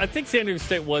 Yeah, I think San Diego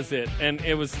State was it, and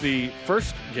it was the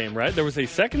first game, right? There was a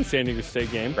second San Diego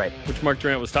State game, right, which Mark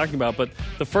Durant was talking about, but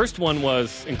the first one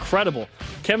was incredible.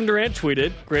 Kevin Durant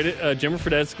tweeted, Jimmer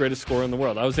Fredette's greatest scorer in the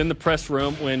world. I was in the press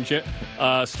room when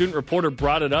student reporter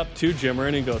brought it up to Jimmer,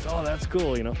 and he goes, oh, that's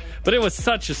cool, you know. But it was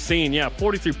such a scene,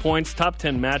 43 points, top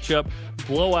 10 matchup,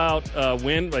 blowout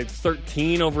win, like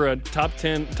 13 over a top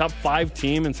 5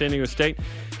 team in San Diego State.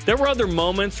 There were other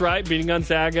moments, right? Beating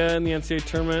Gonzaga in the NCAA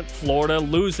tournament, Florida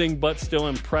losing but still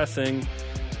impressing.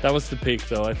 That was the peak,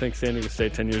 though. I think San Diego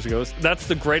State 10 years ago. That's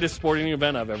the greatest sporting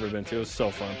event I've ever been to. It was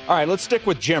so fun. All right, let's stick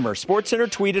with Jimmer. SportsCenter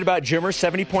tweeted about Jimmer's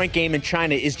 70-point game in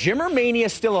China. Is Jimmer Mania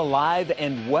still alive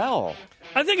and well?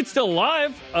 I think it's still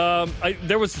alive.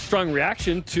 There was a strong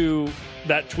reaction to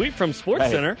that tweet from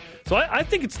SportsCenter. Right. So I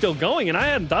think it's still going, and I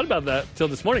hadn't thought about that till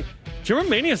this morning. Jimmer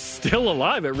Mania is still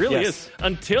alive. It really is.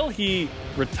 Until he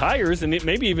retires, and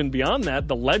maybe even beyond that,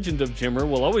 the legend of Jimmer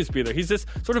will always be there. He's this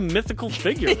sort of mythical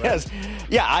figure. Yes. Right?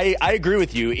 Yeah, I agree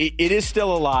with you. It is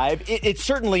still alive. It's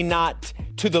certainly not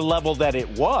to the level that it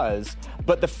was,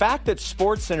 but the fact that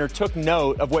SportsCenter took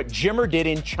note of what Jimmer did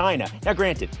in China. Now,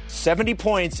 granted, 70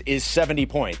 points is 70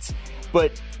 points,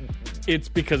 but it's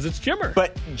because it's Jimmer.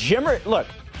 But Jimmer, look,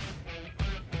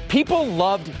 people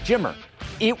loved Jimmer.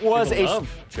 It was love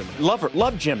Jimmer.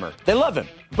 Love Jimmer. They love him.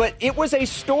 but it was a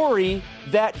story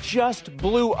that just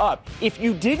blew up. If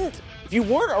you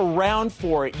weren't around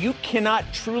for it, you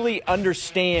cannot truly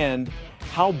understand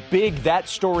how big that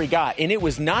story got. And it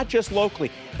was not just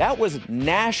locally, that was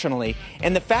nationally.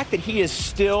 And the fact that he is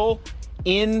still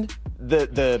in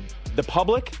the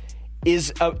public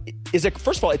is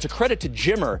first of all, it's a credit to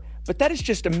Jimmer, but that is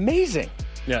just amazing.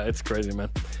 Yeah, it's crazy, man.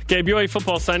 Okay, BYU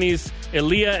football signees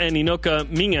Elia and Inoka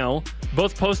Mingao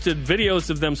both posted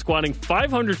videos of them squatting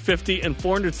 550 and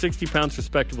 460 pounds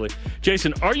respectively.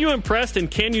 Jason, are you impressed, and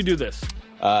can you do this?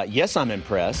 Yes, I'm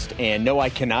impressed, and no, I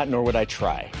cannot, nor would I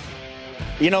try.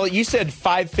 You know, you said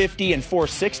 550 and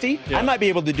 460. Yeah. I might be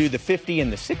able to do the 50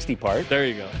 and the 60 part. There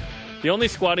you go. The only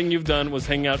squatting you've done was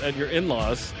hang out at your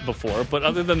in-laws before, but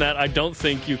other than that, I don't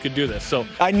think you could do this. So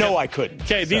I know I couldn't.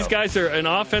 Okay, these guys are an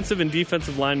offensive and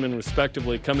defensive lineman,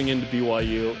 respectively, coming into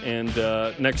BYU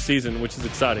and next season, which is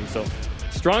exciting. So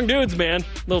strong dudes, man.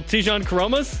 Little Tijon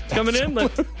Karomas coming in.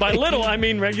 By little, I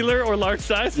mean regular or large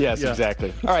size. Yes,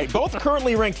 exactly. All right, both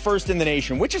currently ranked first in the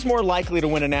nation. Which is more likely to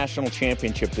win a national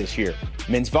championship this year?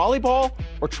 Men's volleyball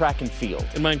or track and field?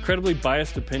 In my incredibly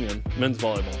biased opinion, men's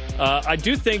volleyball. I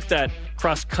do think that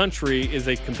cross country is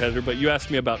a competitor, but you asked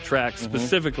me about track,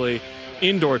 specifically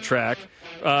indoor track.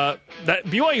 That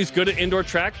BYU is good at indoor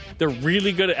track. They're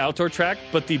really good at outdoor track,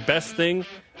 but the best thing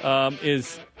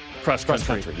is cross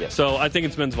country. Yes. So I think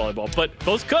it's men's volleyball, but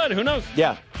both could. Who knows?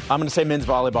 Yeah, I'm going to say men's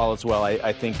volleyball as well.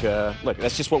 I think, look,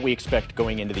 that's just what we expect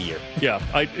going into the year. Yeah.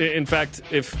 In fact,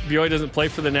 if BYU doesn't play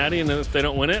for the Natty and if they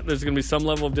don't win it, there's going to be some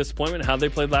level of disappointment. How they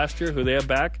played last year, who they have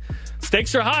back.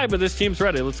 Stakes are high, but this team's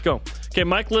ready. Let's go. Okay,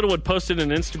 Mike Littlewood posted an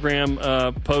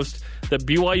Instagram post that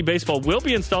BYU baseball will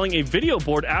be installing a video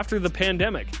board after the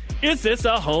pandemic. Is this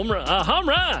a home run?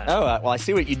 Oh, well, I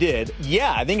see what you did.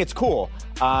 Yeah, I think it's cool.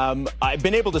 I've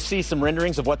been able to see some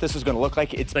renderings of what this is going to look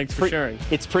like. Thanks for sharing.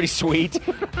 It's pretty sweet.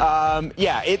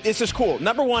 This is cool.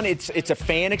 Number one, it's a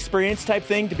fan experience type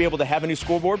thing to be able to have a new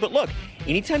scoreboard. But look,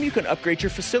 anytime you can upgrade your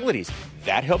facilities,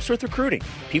 that helps with recruiting.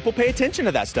 People pay attention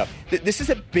to that stuff. This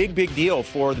is a big, big deal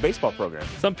for the baseball program.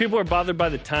 Some people are bothered by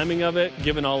the timing of it,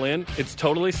 given all in. It's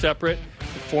totally separate.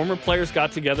 The former players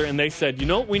got together and they said, you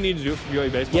know what we need to do for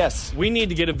BYU baseball? Yes. We need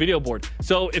to get a video board.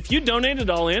 So if you donated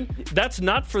all in, that's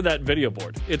not for that video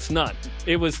board. It's not.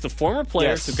 It was the former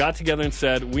players who got together and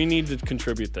said, we need to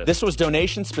contribute this. This was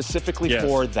donation specifically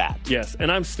for that. Yes,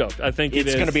 and I'm stoked. I think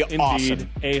it's going to be indeed awesome.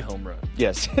 A home run.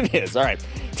 Yes, it is. All right.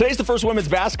 Today's the first women's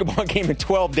basketball game in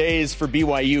 12 days for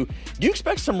BYU. Do you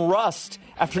expect some rust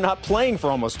after not playing for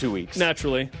almost 2 weeks?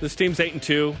 Naturally. This team's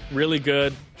 8-2, really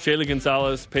good. Shaylee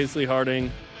Gonzalez, Paisley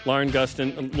Harding, Lauren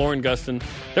Gustin.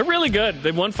 They're really good.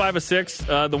 They've won 5 of 6.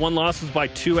 The one loss was by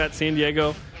 2 at San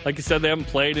Diego. Like you said, they haven't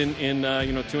played in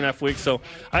 2.5 weeks. So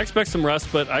I expect some rust,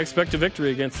 but I expect a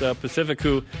victory against Pacific,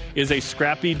 who is a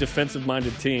scrappy,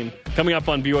 defensive-minded team. Coming up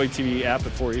on BYU TV app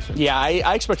at 4 Eastern. Yeah,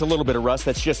 I expect a little bit of rust.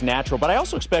 That's just natural. But I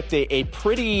also expect a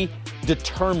pretty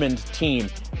determined team.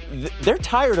 They're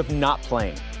tired of not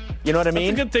playing. You know what I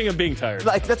mean? That's a good thing of being tired.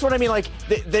 Like, that's what I mean. Like,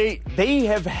 they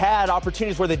have had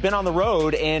opportunities where they've been on the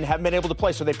road and haven't been able to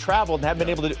play. So they've traveled and haven't been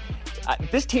able to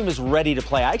this team is ready to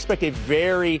play. I expect a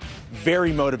very,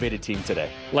 very motivated team today.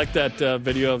 Like that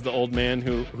video of the old man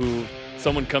who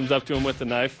someone comes up to him with a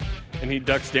knife and he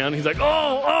ducks down. He's like,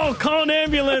 oh, call an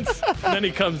ambulance. And then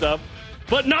he comes up.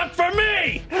 But not for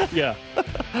me! Yeah.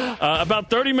 About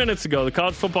 30 minutes ago, the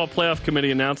College Football Playoff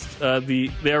Committee announced they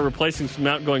are replacing some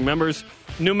outgoing members.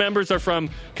 New members are from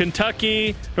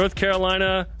Kentucky, North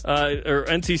Carolina, or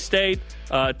NC State,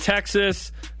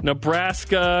 Texas,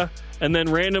 Nebraska, and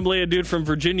then randomly a dude from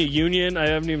Virginia Union. I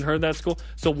haven't even heard that school.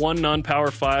 So one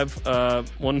non-Power 5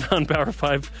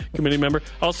 committee member.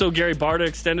 Also, Gary Barta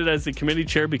extended as the committee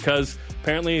chair because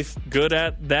apparently he's good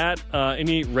at that.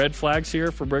 Any red flags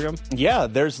here for Brigham? Yeah,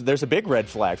 there's a big red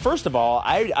flag. First of all,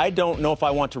 I don't know if I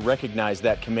want to recognize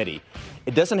that committee.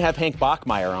 It doesn't have Hank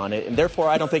Bachmeier on it, and therefore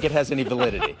I don't think it has any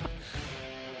validity.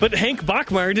 But Hank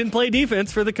Bachmeier didn't play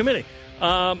defense for the committee.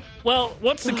 Well,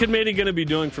 what's the committee going to be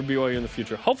doing for BYU in the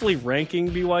future? Hopefully ranking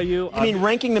BYU. I mean,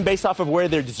 ranking them based off of where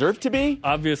they deserve to be?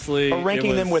 Obviously. Or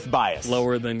ranking them with bias?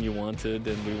 Lower than you wanted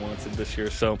and we wanted this year.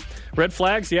 So, red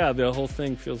flags, yeah, the whole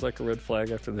thing feels like a red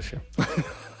flag after this year.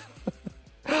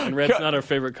 And red's not our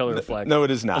favorite color of flag. No,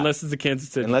 it is not. Unless it's the Kansas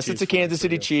City Chiefs. Unless it's the Kansas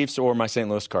City Chiefs or my St.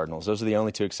 Louis Cardinals. Those are the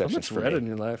only two exceptions for me. How much red in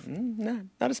your life?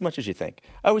 Not as much as you think.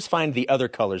 I always find the other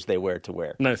colors they wear to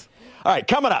wear. Nice. All right,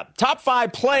 coming up, top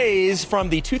 5 plays from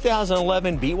the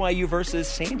 2011 BYU versus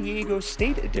San Diego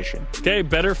State edition. Okay,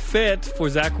 better fit for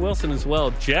Zach Wilson as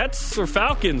well. Jets or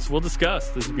Falcons? We'll discuss.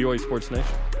 This is BYU Sports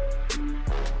Nation.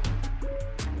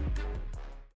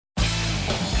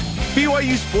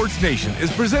 BYU Sports Nation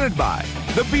is presented by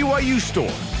The BYU Store,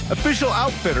 official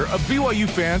outfitter of BYU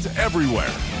fans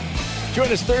everywhere.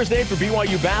 Join us Thursday for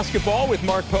BYU basketball with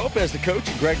Mark Pope as the coach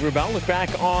and Greg Wrubell. Look back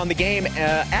on the game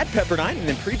at Pepperdine and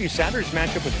then preview Saturday's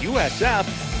matchup with USF.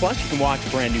 Plus, you can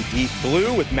watch brand new Deep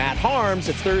Blue with Matt Harms.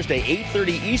 It's Thursday,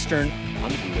 8:30 Eastern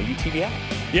on the BYU TV app.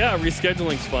 Yeah,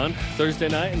 rescheduling's fun. Thursday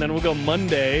night, and then we'll go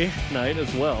Monday night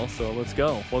as well. So let's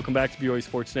go. Welcome back to BYU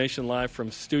Sports Nation live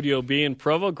from Studio B in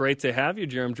Provo. Great to have you.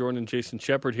 Jeremy Jordan and Jason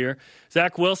Shepard here.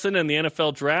 Zach Wilson and the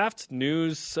NFL Draft.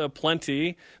 News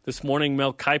plenty. This morning,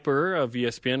 Mel Kiper of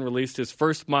ESPN released his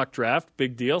first mock draft.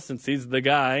 Big deal since he's the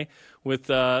guy with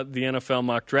the NFL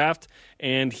mock draft.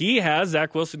 And he has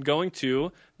Zach Wilson going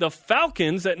to the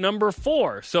Falcons at number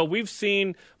 4. So we've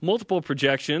seen multiple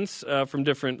projections from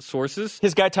different sources.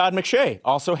 His guy Todd McShay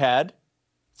also had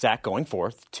Zach going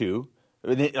forth to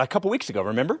a couple weeks ago,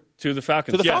 remember? To the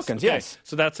Falcons. To the Falcons, okay. yes.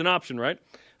 So that's an option, right?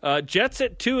 Jets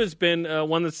at 2 has been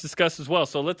one that's discussed as well.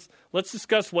 So let's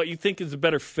discuss what you think is a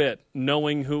better fit,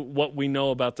 knowing what we know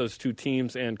about those two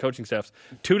teams and coaching staffs.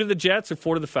 2 to the Jets or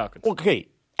 4 to the Falcons? Okay.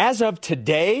 As of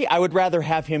today, I would rather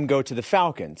have him go to the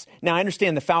Falcons. Now, I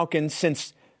understand the Falcons,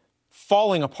 since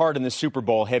falling apart in the Super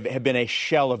Bowl, have been a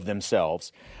shell of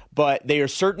themselves. But they are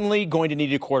certainly going to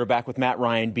need a quarterback with Matt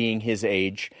Ryan being his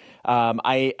age.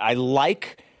 I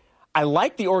like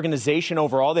the organization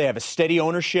overall. They have a steady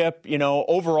ownership. You know,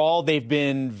 overall, they've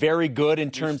been very good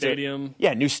in terms of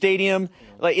new stadium.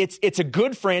 Like it's a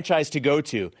good franchise to go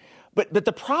to. But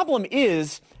the problem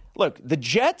is, look, the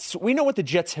Jets. We know what the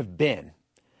Jets have been.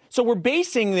 So we're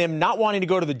basing them not wanting to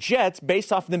go to the Jets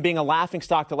based off of them being a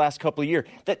laughingstock the last couple of years.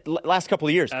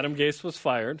 Adam Gase was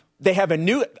fired. They have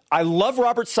I love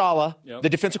Robert Saleh, the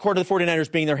defensive coordinator of the 49ers,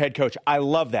 being their head coach. I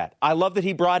love that. I love that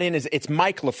he brought in, it's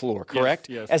Mike LaFleur, correct?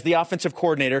 Yes. As the offensive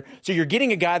coordinator. So you're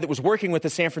getting a guy that was working with the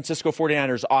San Francisco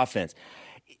 49ers offense.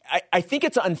 I think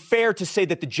it's unfair to say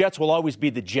that the Jets will always be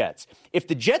the Jets. If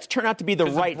the Jets turn out to be the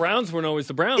Browns weren't always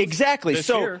the Browns. Exactly.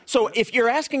 So if you're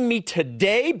asking me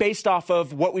today, based off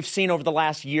of what we've seen over the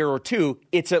last year or two,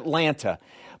 it's Atlanta.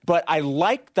 But I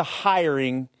like the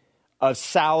hiring of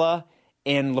Saleh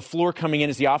and LaFleur coming in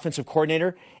as the offensive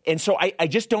coordinator. And so I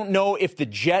just don't know if the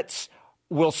Jets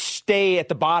will stay at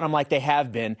the bottom like they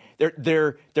have been.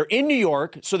 They're in New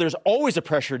York, so there's always a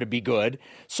pressure to be good.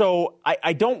 So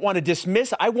I don't want to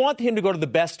dismiss. I want him to go to the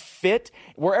best fit,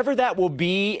 wherever that will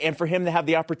be, and for him to have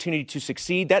the opportunity to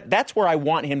succeed. That's where I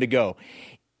want him to go.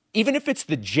 Even if it's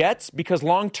the Jets, because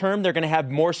long-term they're going to have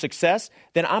more success,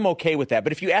 then I'm okay with that.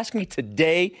 But if you ask me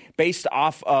today, based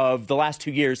off of the last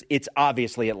 2 years, it's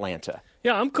obviously Atlanta.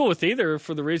 Yeah, I'm cool with either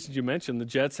for the reasons you mentioned. The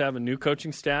Jets have a new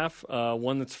coaching staff,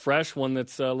 one that's fresh, one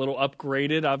that's a little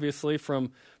upgraded, obviously,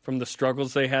 from the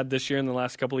struggles they had this year and the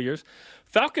last couple of years.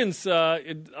 Falcons,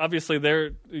 obviously,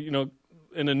 they're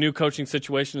in a new coaching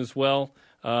situation as well.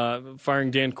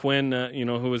 Firing Dan Quinn,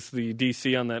 who was the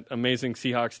DC on that amazing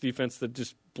Seahawks defense that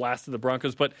just blasted the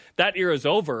Broncos. But that era is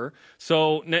over,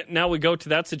 so now we go to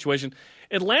that situation.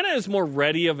 Atlanta is more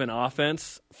ready of an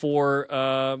offense for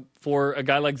a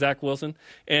guy like Zach Wilson,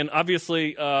 and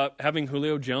obviously having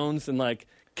Julio Jones and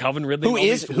Calvin Ridley, who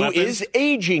is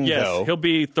aging, though. He'll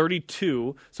be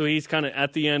 32, so he's kind of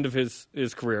at the end of his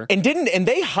career. And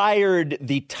they hired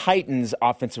the Titans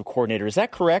offensive coordinator. Is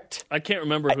that correct? I can't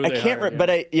remember who they hired. But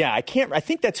I can't. I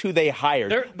think that's who they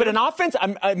hired. But an offense,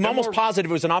 I'm almost positive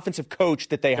it was an offensive coach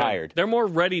that they hired. They're more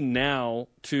ready now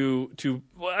to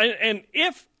and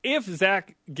if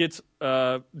Zach gets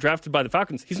drafted by the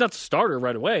Falcons, he's not the starter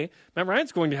right away. Matt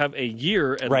Ryan's going to have a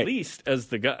year at least as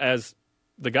the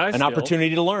guy an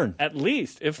opportunity to learn, at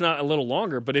least, if not a little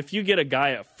longer. But if you get a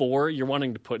guy at 4, you're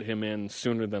wanting to put him in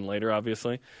sooner than later,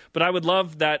 obviously. But I would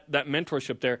love that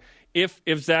mentorship there. If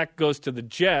Zach goes to the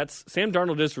Jets, Sam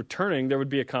Darnold is returning. There would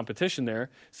be a competition there.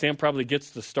 Sam probably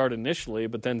gets the start initially,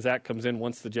 but then Zach comes in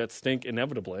once the Jets stink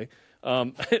inevitably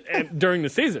and during the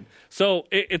season. So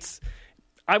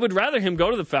I would rather him go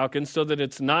to the Falcons so that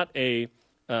it's not a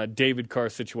David Carr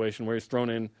situation where he's thrown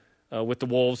in with the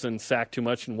Wolves and sacked too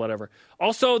much and whatever.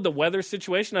 Also, the weather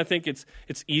situation, I think it's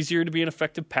easier to be an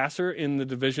effective passer in the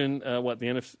division,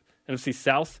 the NFC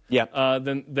South,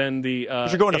 than the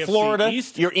you're going AFC to Florida,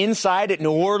 East. You're inside at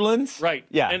New Orleans. Right.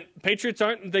 Yeah. And Patriots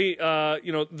aren't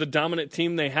the dominant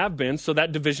team they have been, so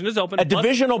that division is open. A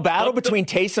divisional battle between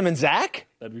Taysom and Zach?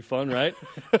 That'd be fun, right?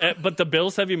 But the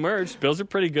Bills have emerged. Bills are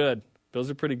pretty good.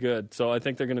 So I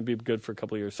think they're going to be good for a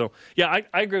couple of years. So, yeah,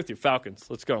 I agree with you. Falcons.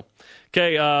 Let's go.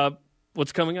 Okay,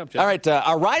 what's coming up, Jeff? All right,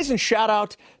 a rise and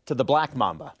shout-out to the Black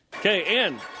Mamba. Okay,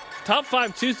 and Top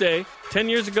 5 Tuesday, 10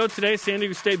 years ago today, San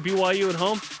Diego State, BYU at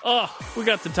home. Oh, we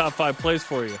got the top 5 plays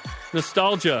for you.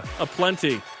 Nostalgia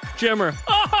aplenty. Jimmer.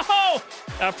 Oh!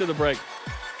 After the break.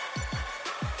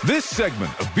 This segment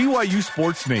of BYU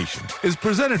Sports Nation is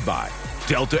presented by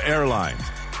Delta Airlines.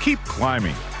 Keep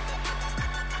climbing.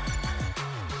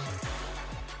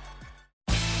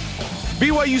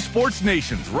 BYU Sports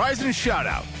Nation's Rise and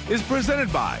Shoutout is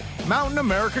presented by Mountain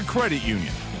America Credit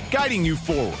Union, guiding you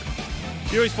forward.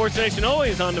 BYU Sports Nation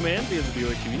always on demand via the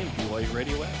BYU TV and BYU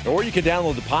Radio app. Or you can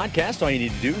download the podcast. All you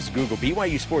need to do is Google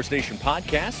BYU Sports Nation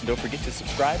Podcast. And don't forget to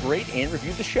subscribe, rate, and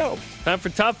review the show. Time for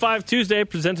Top 5 Tuesday,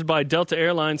 presented by Delta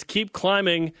Airlines. Keep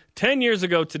climbing. 10 years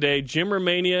ago today, Jimmer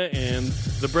Mania and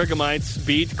the Brighamites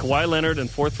beat Kawhi Leonard and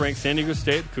 4th-ranked San Diego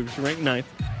State. The Cougars were ranked 9th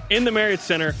in the Marriott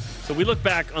Center. So we look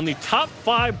back on the top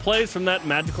 5 plays from that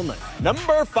magical night.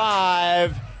 Number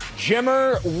 5,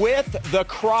 Jimmer with the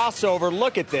crossover.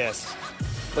 Look at this.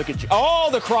 Look at the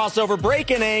crossover,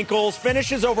 breaking ankles,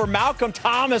 finishes over Malcolm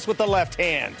Thomas with the left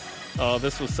hand. Oh,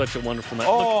 this was such a wonderful night.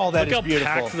 Look how beautiful.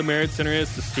 Packed the Marriott Center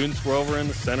is. The students were over in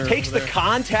the center. Takes the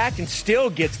contact and still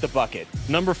gets the bucket.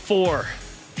 Number 4,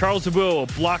 Charles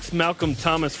Abuo blocks Malcolm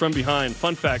Thomas from behind.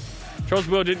 Fun fact, Charles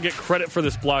Abuo didn't get credit for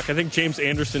this block. I think James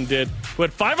Anderson did, who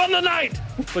had 5 on the night.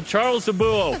 But Charles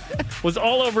Abuo was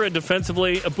all over it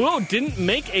defensively. Abuo didn't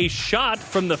make a shot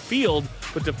from the field,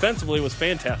 but defensively was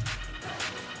fantastic.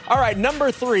 All right,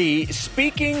 number 3,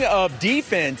 speaking of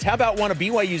defense, how about one of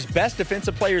BYU's best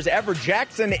defensive players ever,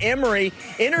 Jackson Emery,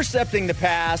 intercepting the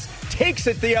pass, takes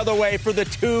it the other way for the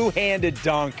two-handed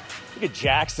dunk. Look at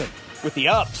Jackson with the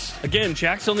ups. Again,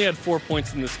 Jackson only had 4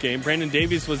 points in this game. Brandon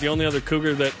Davies was the only other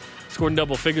Cougar that scored in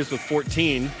double figures with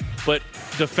 14. But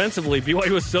defensively,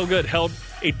 BYU was so good, held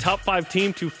a top 5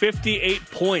 team to 58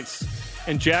 points.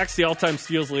 And Jack's the all-time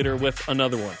steals leader with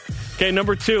another one. Okay,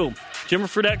 number 2. Jimmer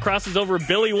Fredette crosses over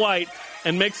Billy White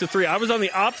and makes a 3. I was on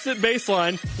the opposite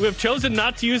baseline. We have chosen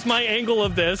not to use my angle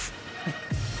of this.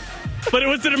 But it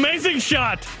was an amazing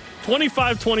shot.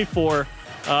 25-24.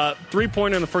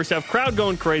 3-pointer in the first half. Crowd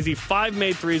going crazy. 5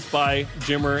 made threes by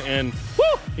Jimmer, and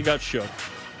he got shook.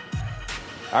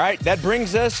 All right, that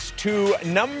brings us to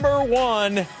number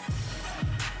 1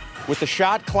 with the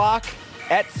shot clock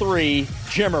at 3.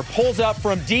 Jimmer pulls up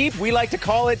from deep. We like to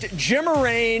call it Jimmer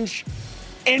range.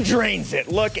 And drains it.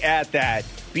 Look at that.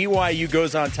 BYU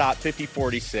goes on top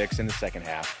 50-46 in the second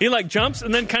half. He jumps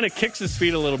and then kind of kicks his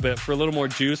feet a little bit for a little more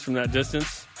juice from that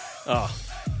distance. Oh.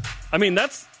 I mean,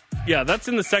 that's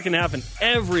in the second half, and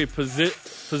every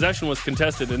possession was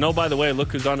contested. And by the way,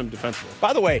 look who's on him defensively.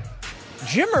 By the way,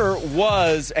 Jimmer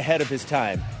was ahead of his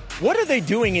time. What are they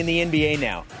doing in the NBA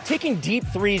now? Taking deep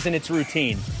threes in its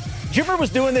routine. Jimmer was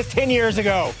doing this 10 years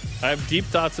ago. I have deep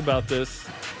thoughts about this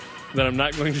that I'm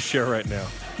not going to share right now.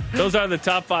 Those are the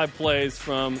top 5 plays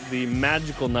from the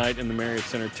magical night in the Marriott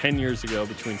Center 10 years ago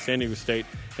between San Diego State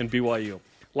and BYU.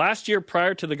 Last year,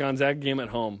 prior to the Gonzaga game at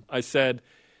home, I said,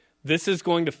 this is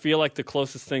going to feel like the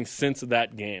closest thing since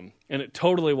that game. And it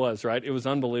totally was, right? It was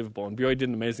unbelievable, and BYU did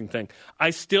an amazing thing. I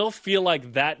still feel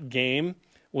like that game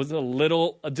was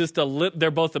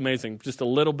they're both amazing, just a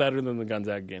little better than the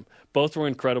Gonzaga game. Both were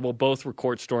incredible. Both were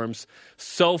court storms.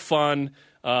 So fun.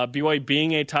 BYU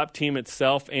being a top team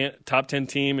itself, and top 10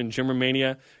 team, and Jimmer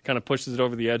Mania kind of pushes it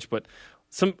over the edge. But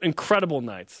some incredible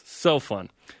nights. So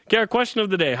fun. Okay, our question of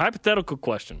the day, hypothetical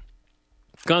question.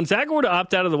 If Gonzaga were to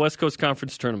opt out of the West Coast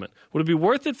Conference Tournament, would it be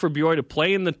worth it for BYU to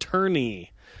play in the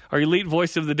tourney? Our elite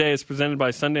voice of the day is presented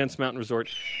by Sundance Mountain Resort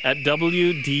at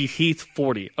WD Heath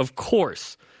 40. Of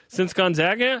course, since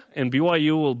Gonzaga and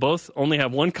BYU will both only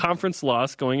have one conference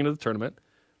loss going into the tournament.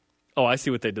 Oh, I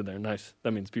see what they did there. Nice.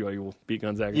 That means BYU will beat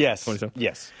Gonzaga. Yes. 27.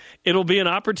 Yes. It'll be an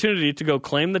opportunity to go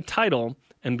claim the title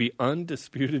and be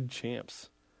undisputed champs.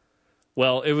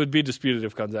 Well, it would be disputed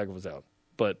if Gonzaga was out.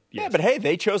 But yes. Yeah, but hey,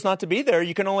 they chose not to be there.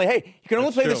 You can only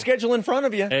play the schedule in front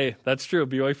of you. Hey, that's true.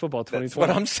 BYU football 2020. That's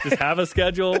what I'm saying. Just have a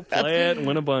schedule, play it, and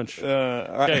win a bunch. All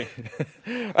right. Okay.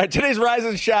 All right. Today's Rise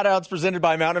and Shoutouts presented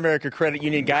by Mountain America Credit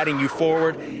Union, guiding you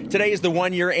forward. Today is the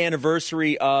 1-year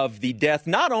anniversary of the death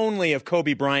not only of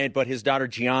Kobe Bryant, but his daughter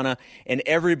Gianna and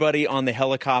everybody on the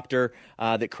helicopter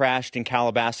that crashed in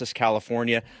Calabasas,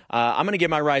 California. I'm going to give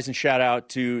my Rise and Shoutout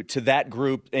to that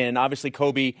group, and obviously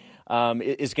Kobe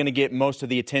is going to get most of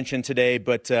the attention today,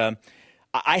 but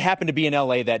I happened to be in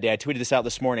L.A. that day. I tweeted this out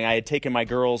this morning. I had taken my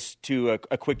girls to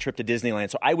a quick trip to Disneyland,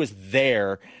 so I was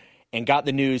there and got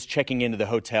the news checking into the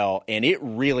hotel, and it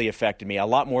really affected me a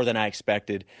lot more than I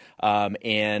expected. So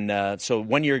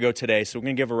 1 year ago today, so we're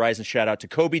going to give a Rise and shout out to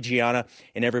Kobe, Gianna,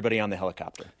 and everybody on the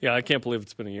helicopter. Yeah, I can't believe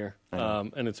it's been a year.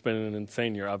 And it's been an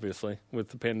insane year, obviously, with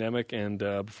the pandemic, and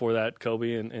before that,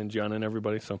 Kobe and Gianna and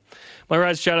everybody. So my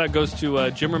Rise shout out goes to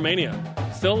Jimmer Mania.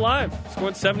 Still alive,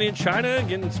 scoring 70 in China,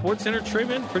 getting Sports Center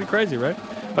treatment. Pretty crazy, right?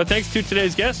 But thanks to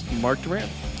today's guest, Mark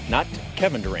Durant. Not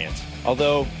Kevin Durant,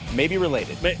 although maybe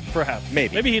related. Perhaps.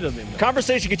 Maybe he doesn't even know.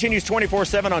 Conversation continues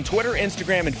 24/7 on Twitter,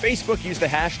 Instagram, and Facebook. Use the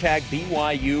hashtag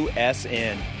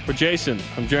BYUSN. For Jason,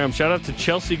 I'm Jerem. Shout out to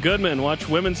Chelsea Goodman. Watch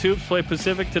Women's Hoops play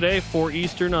Pacific today, 4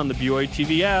 Eastern on the BYU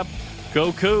TV app.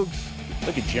 Go Cougs.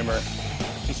 Look at Jimmer.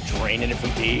 Just draining it from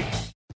deep.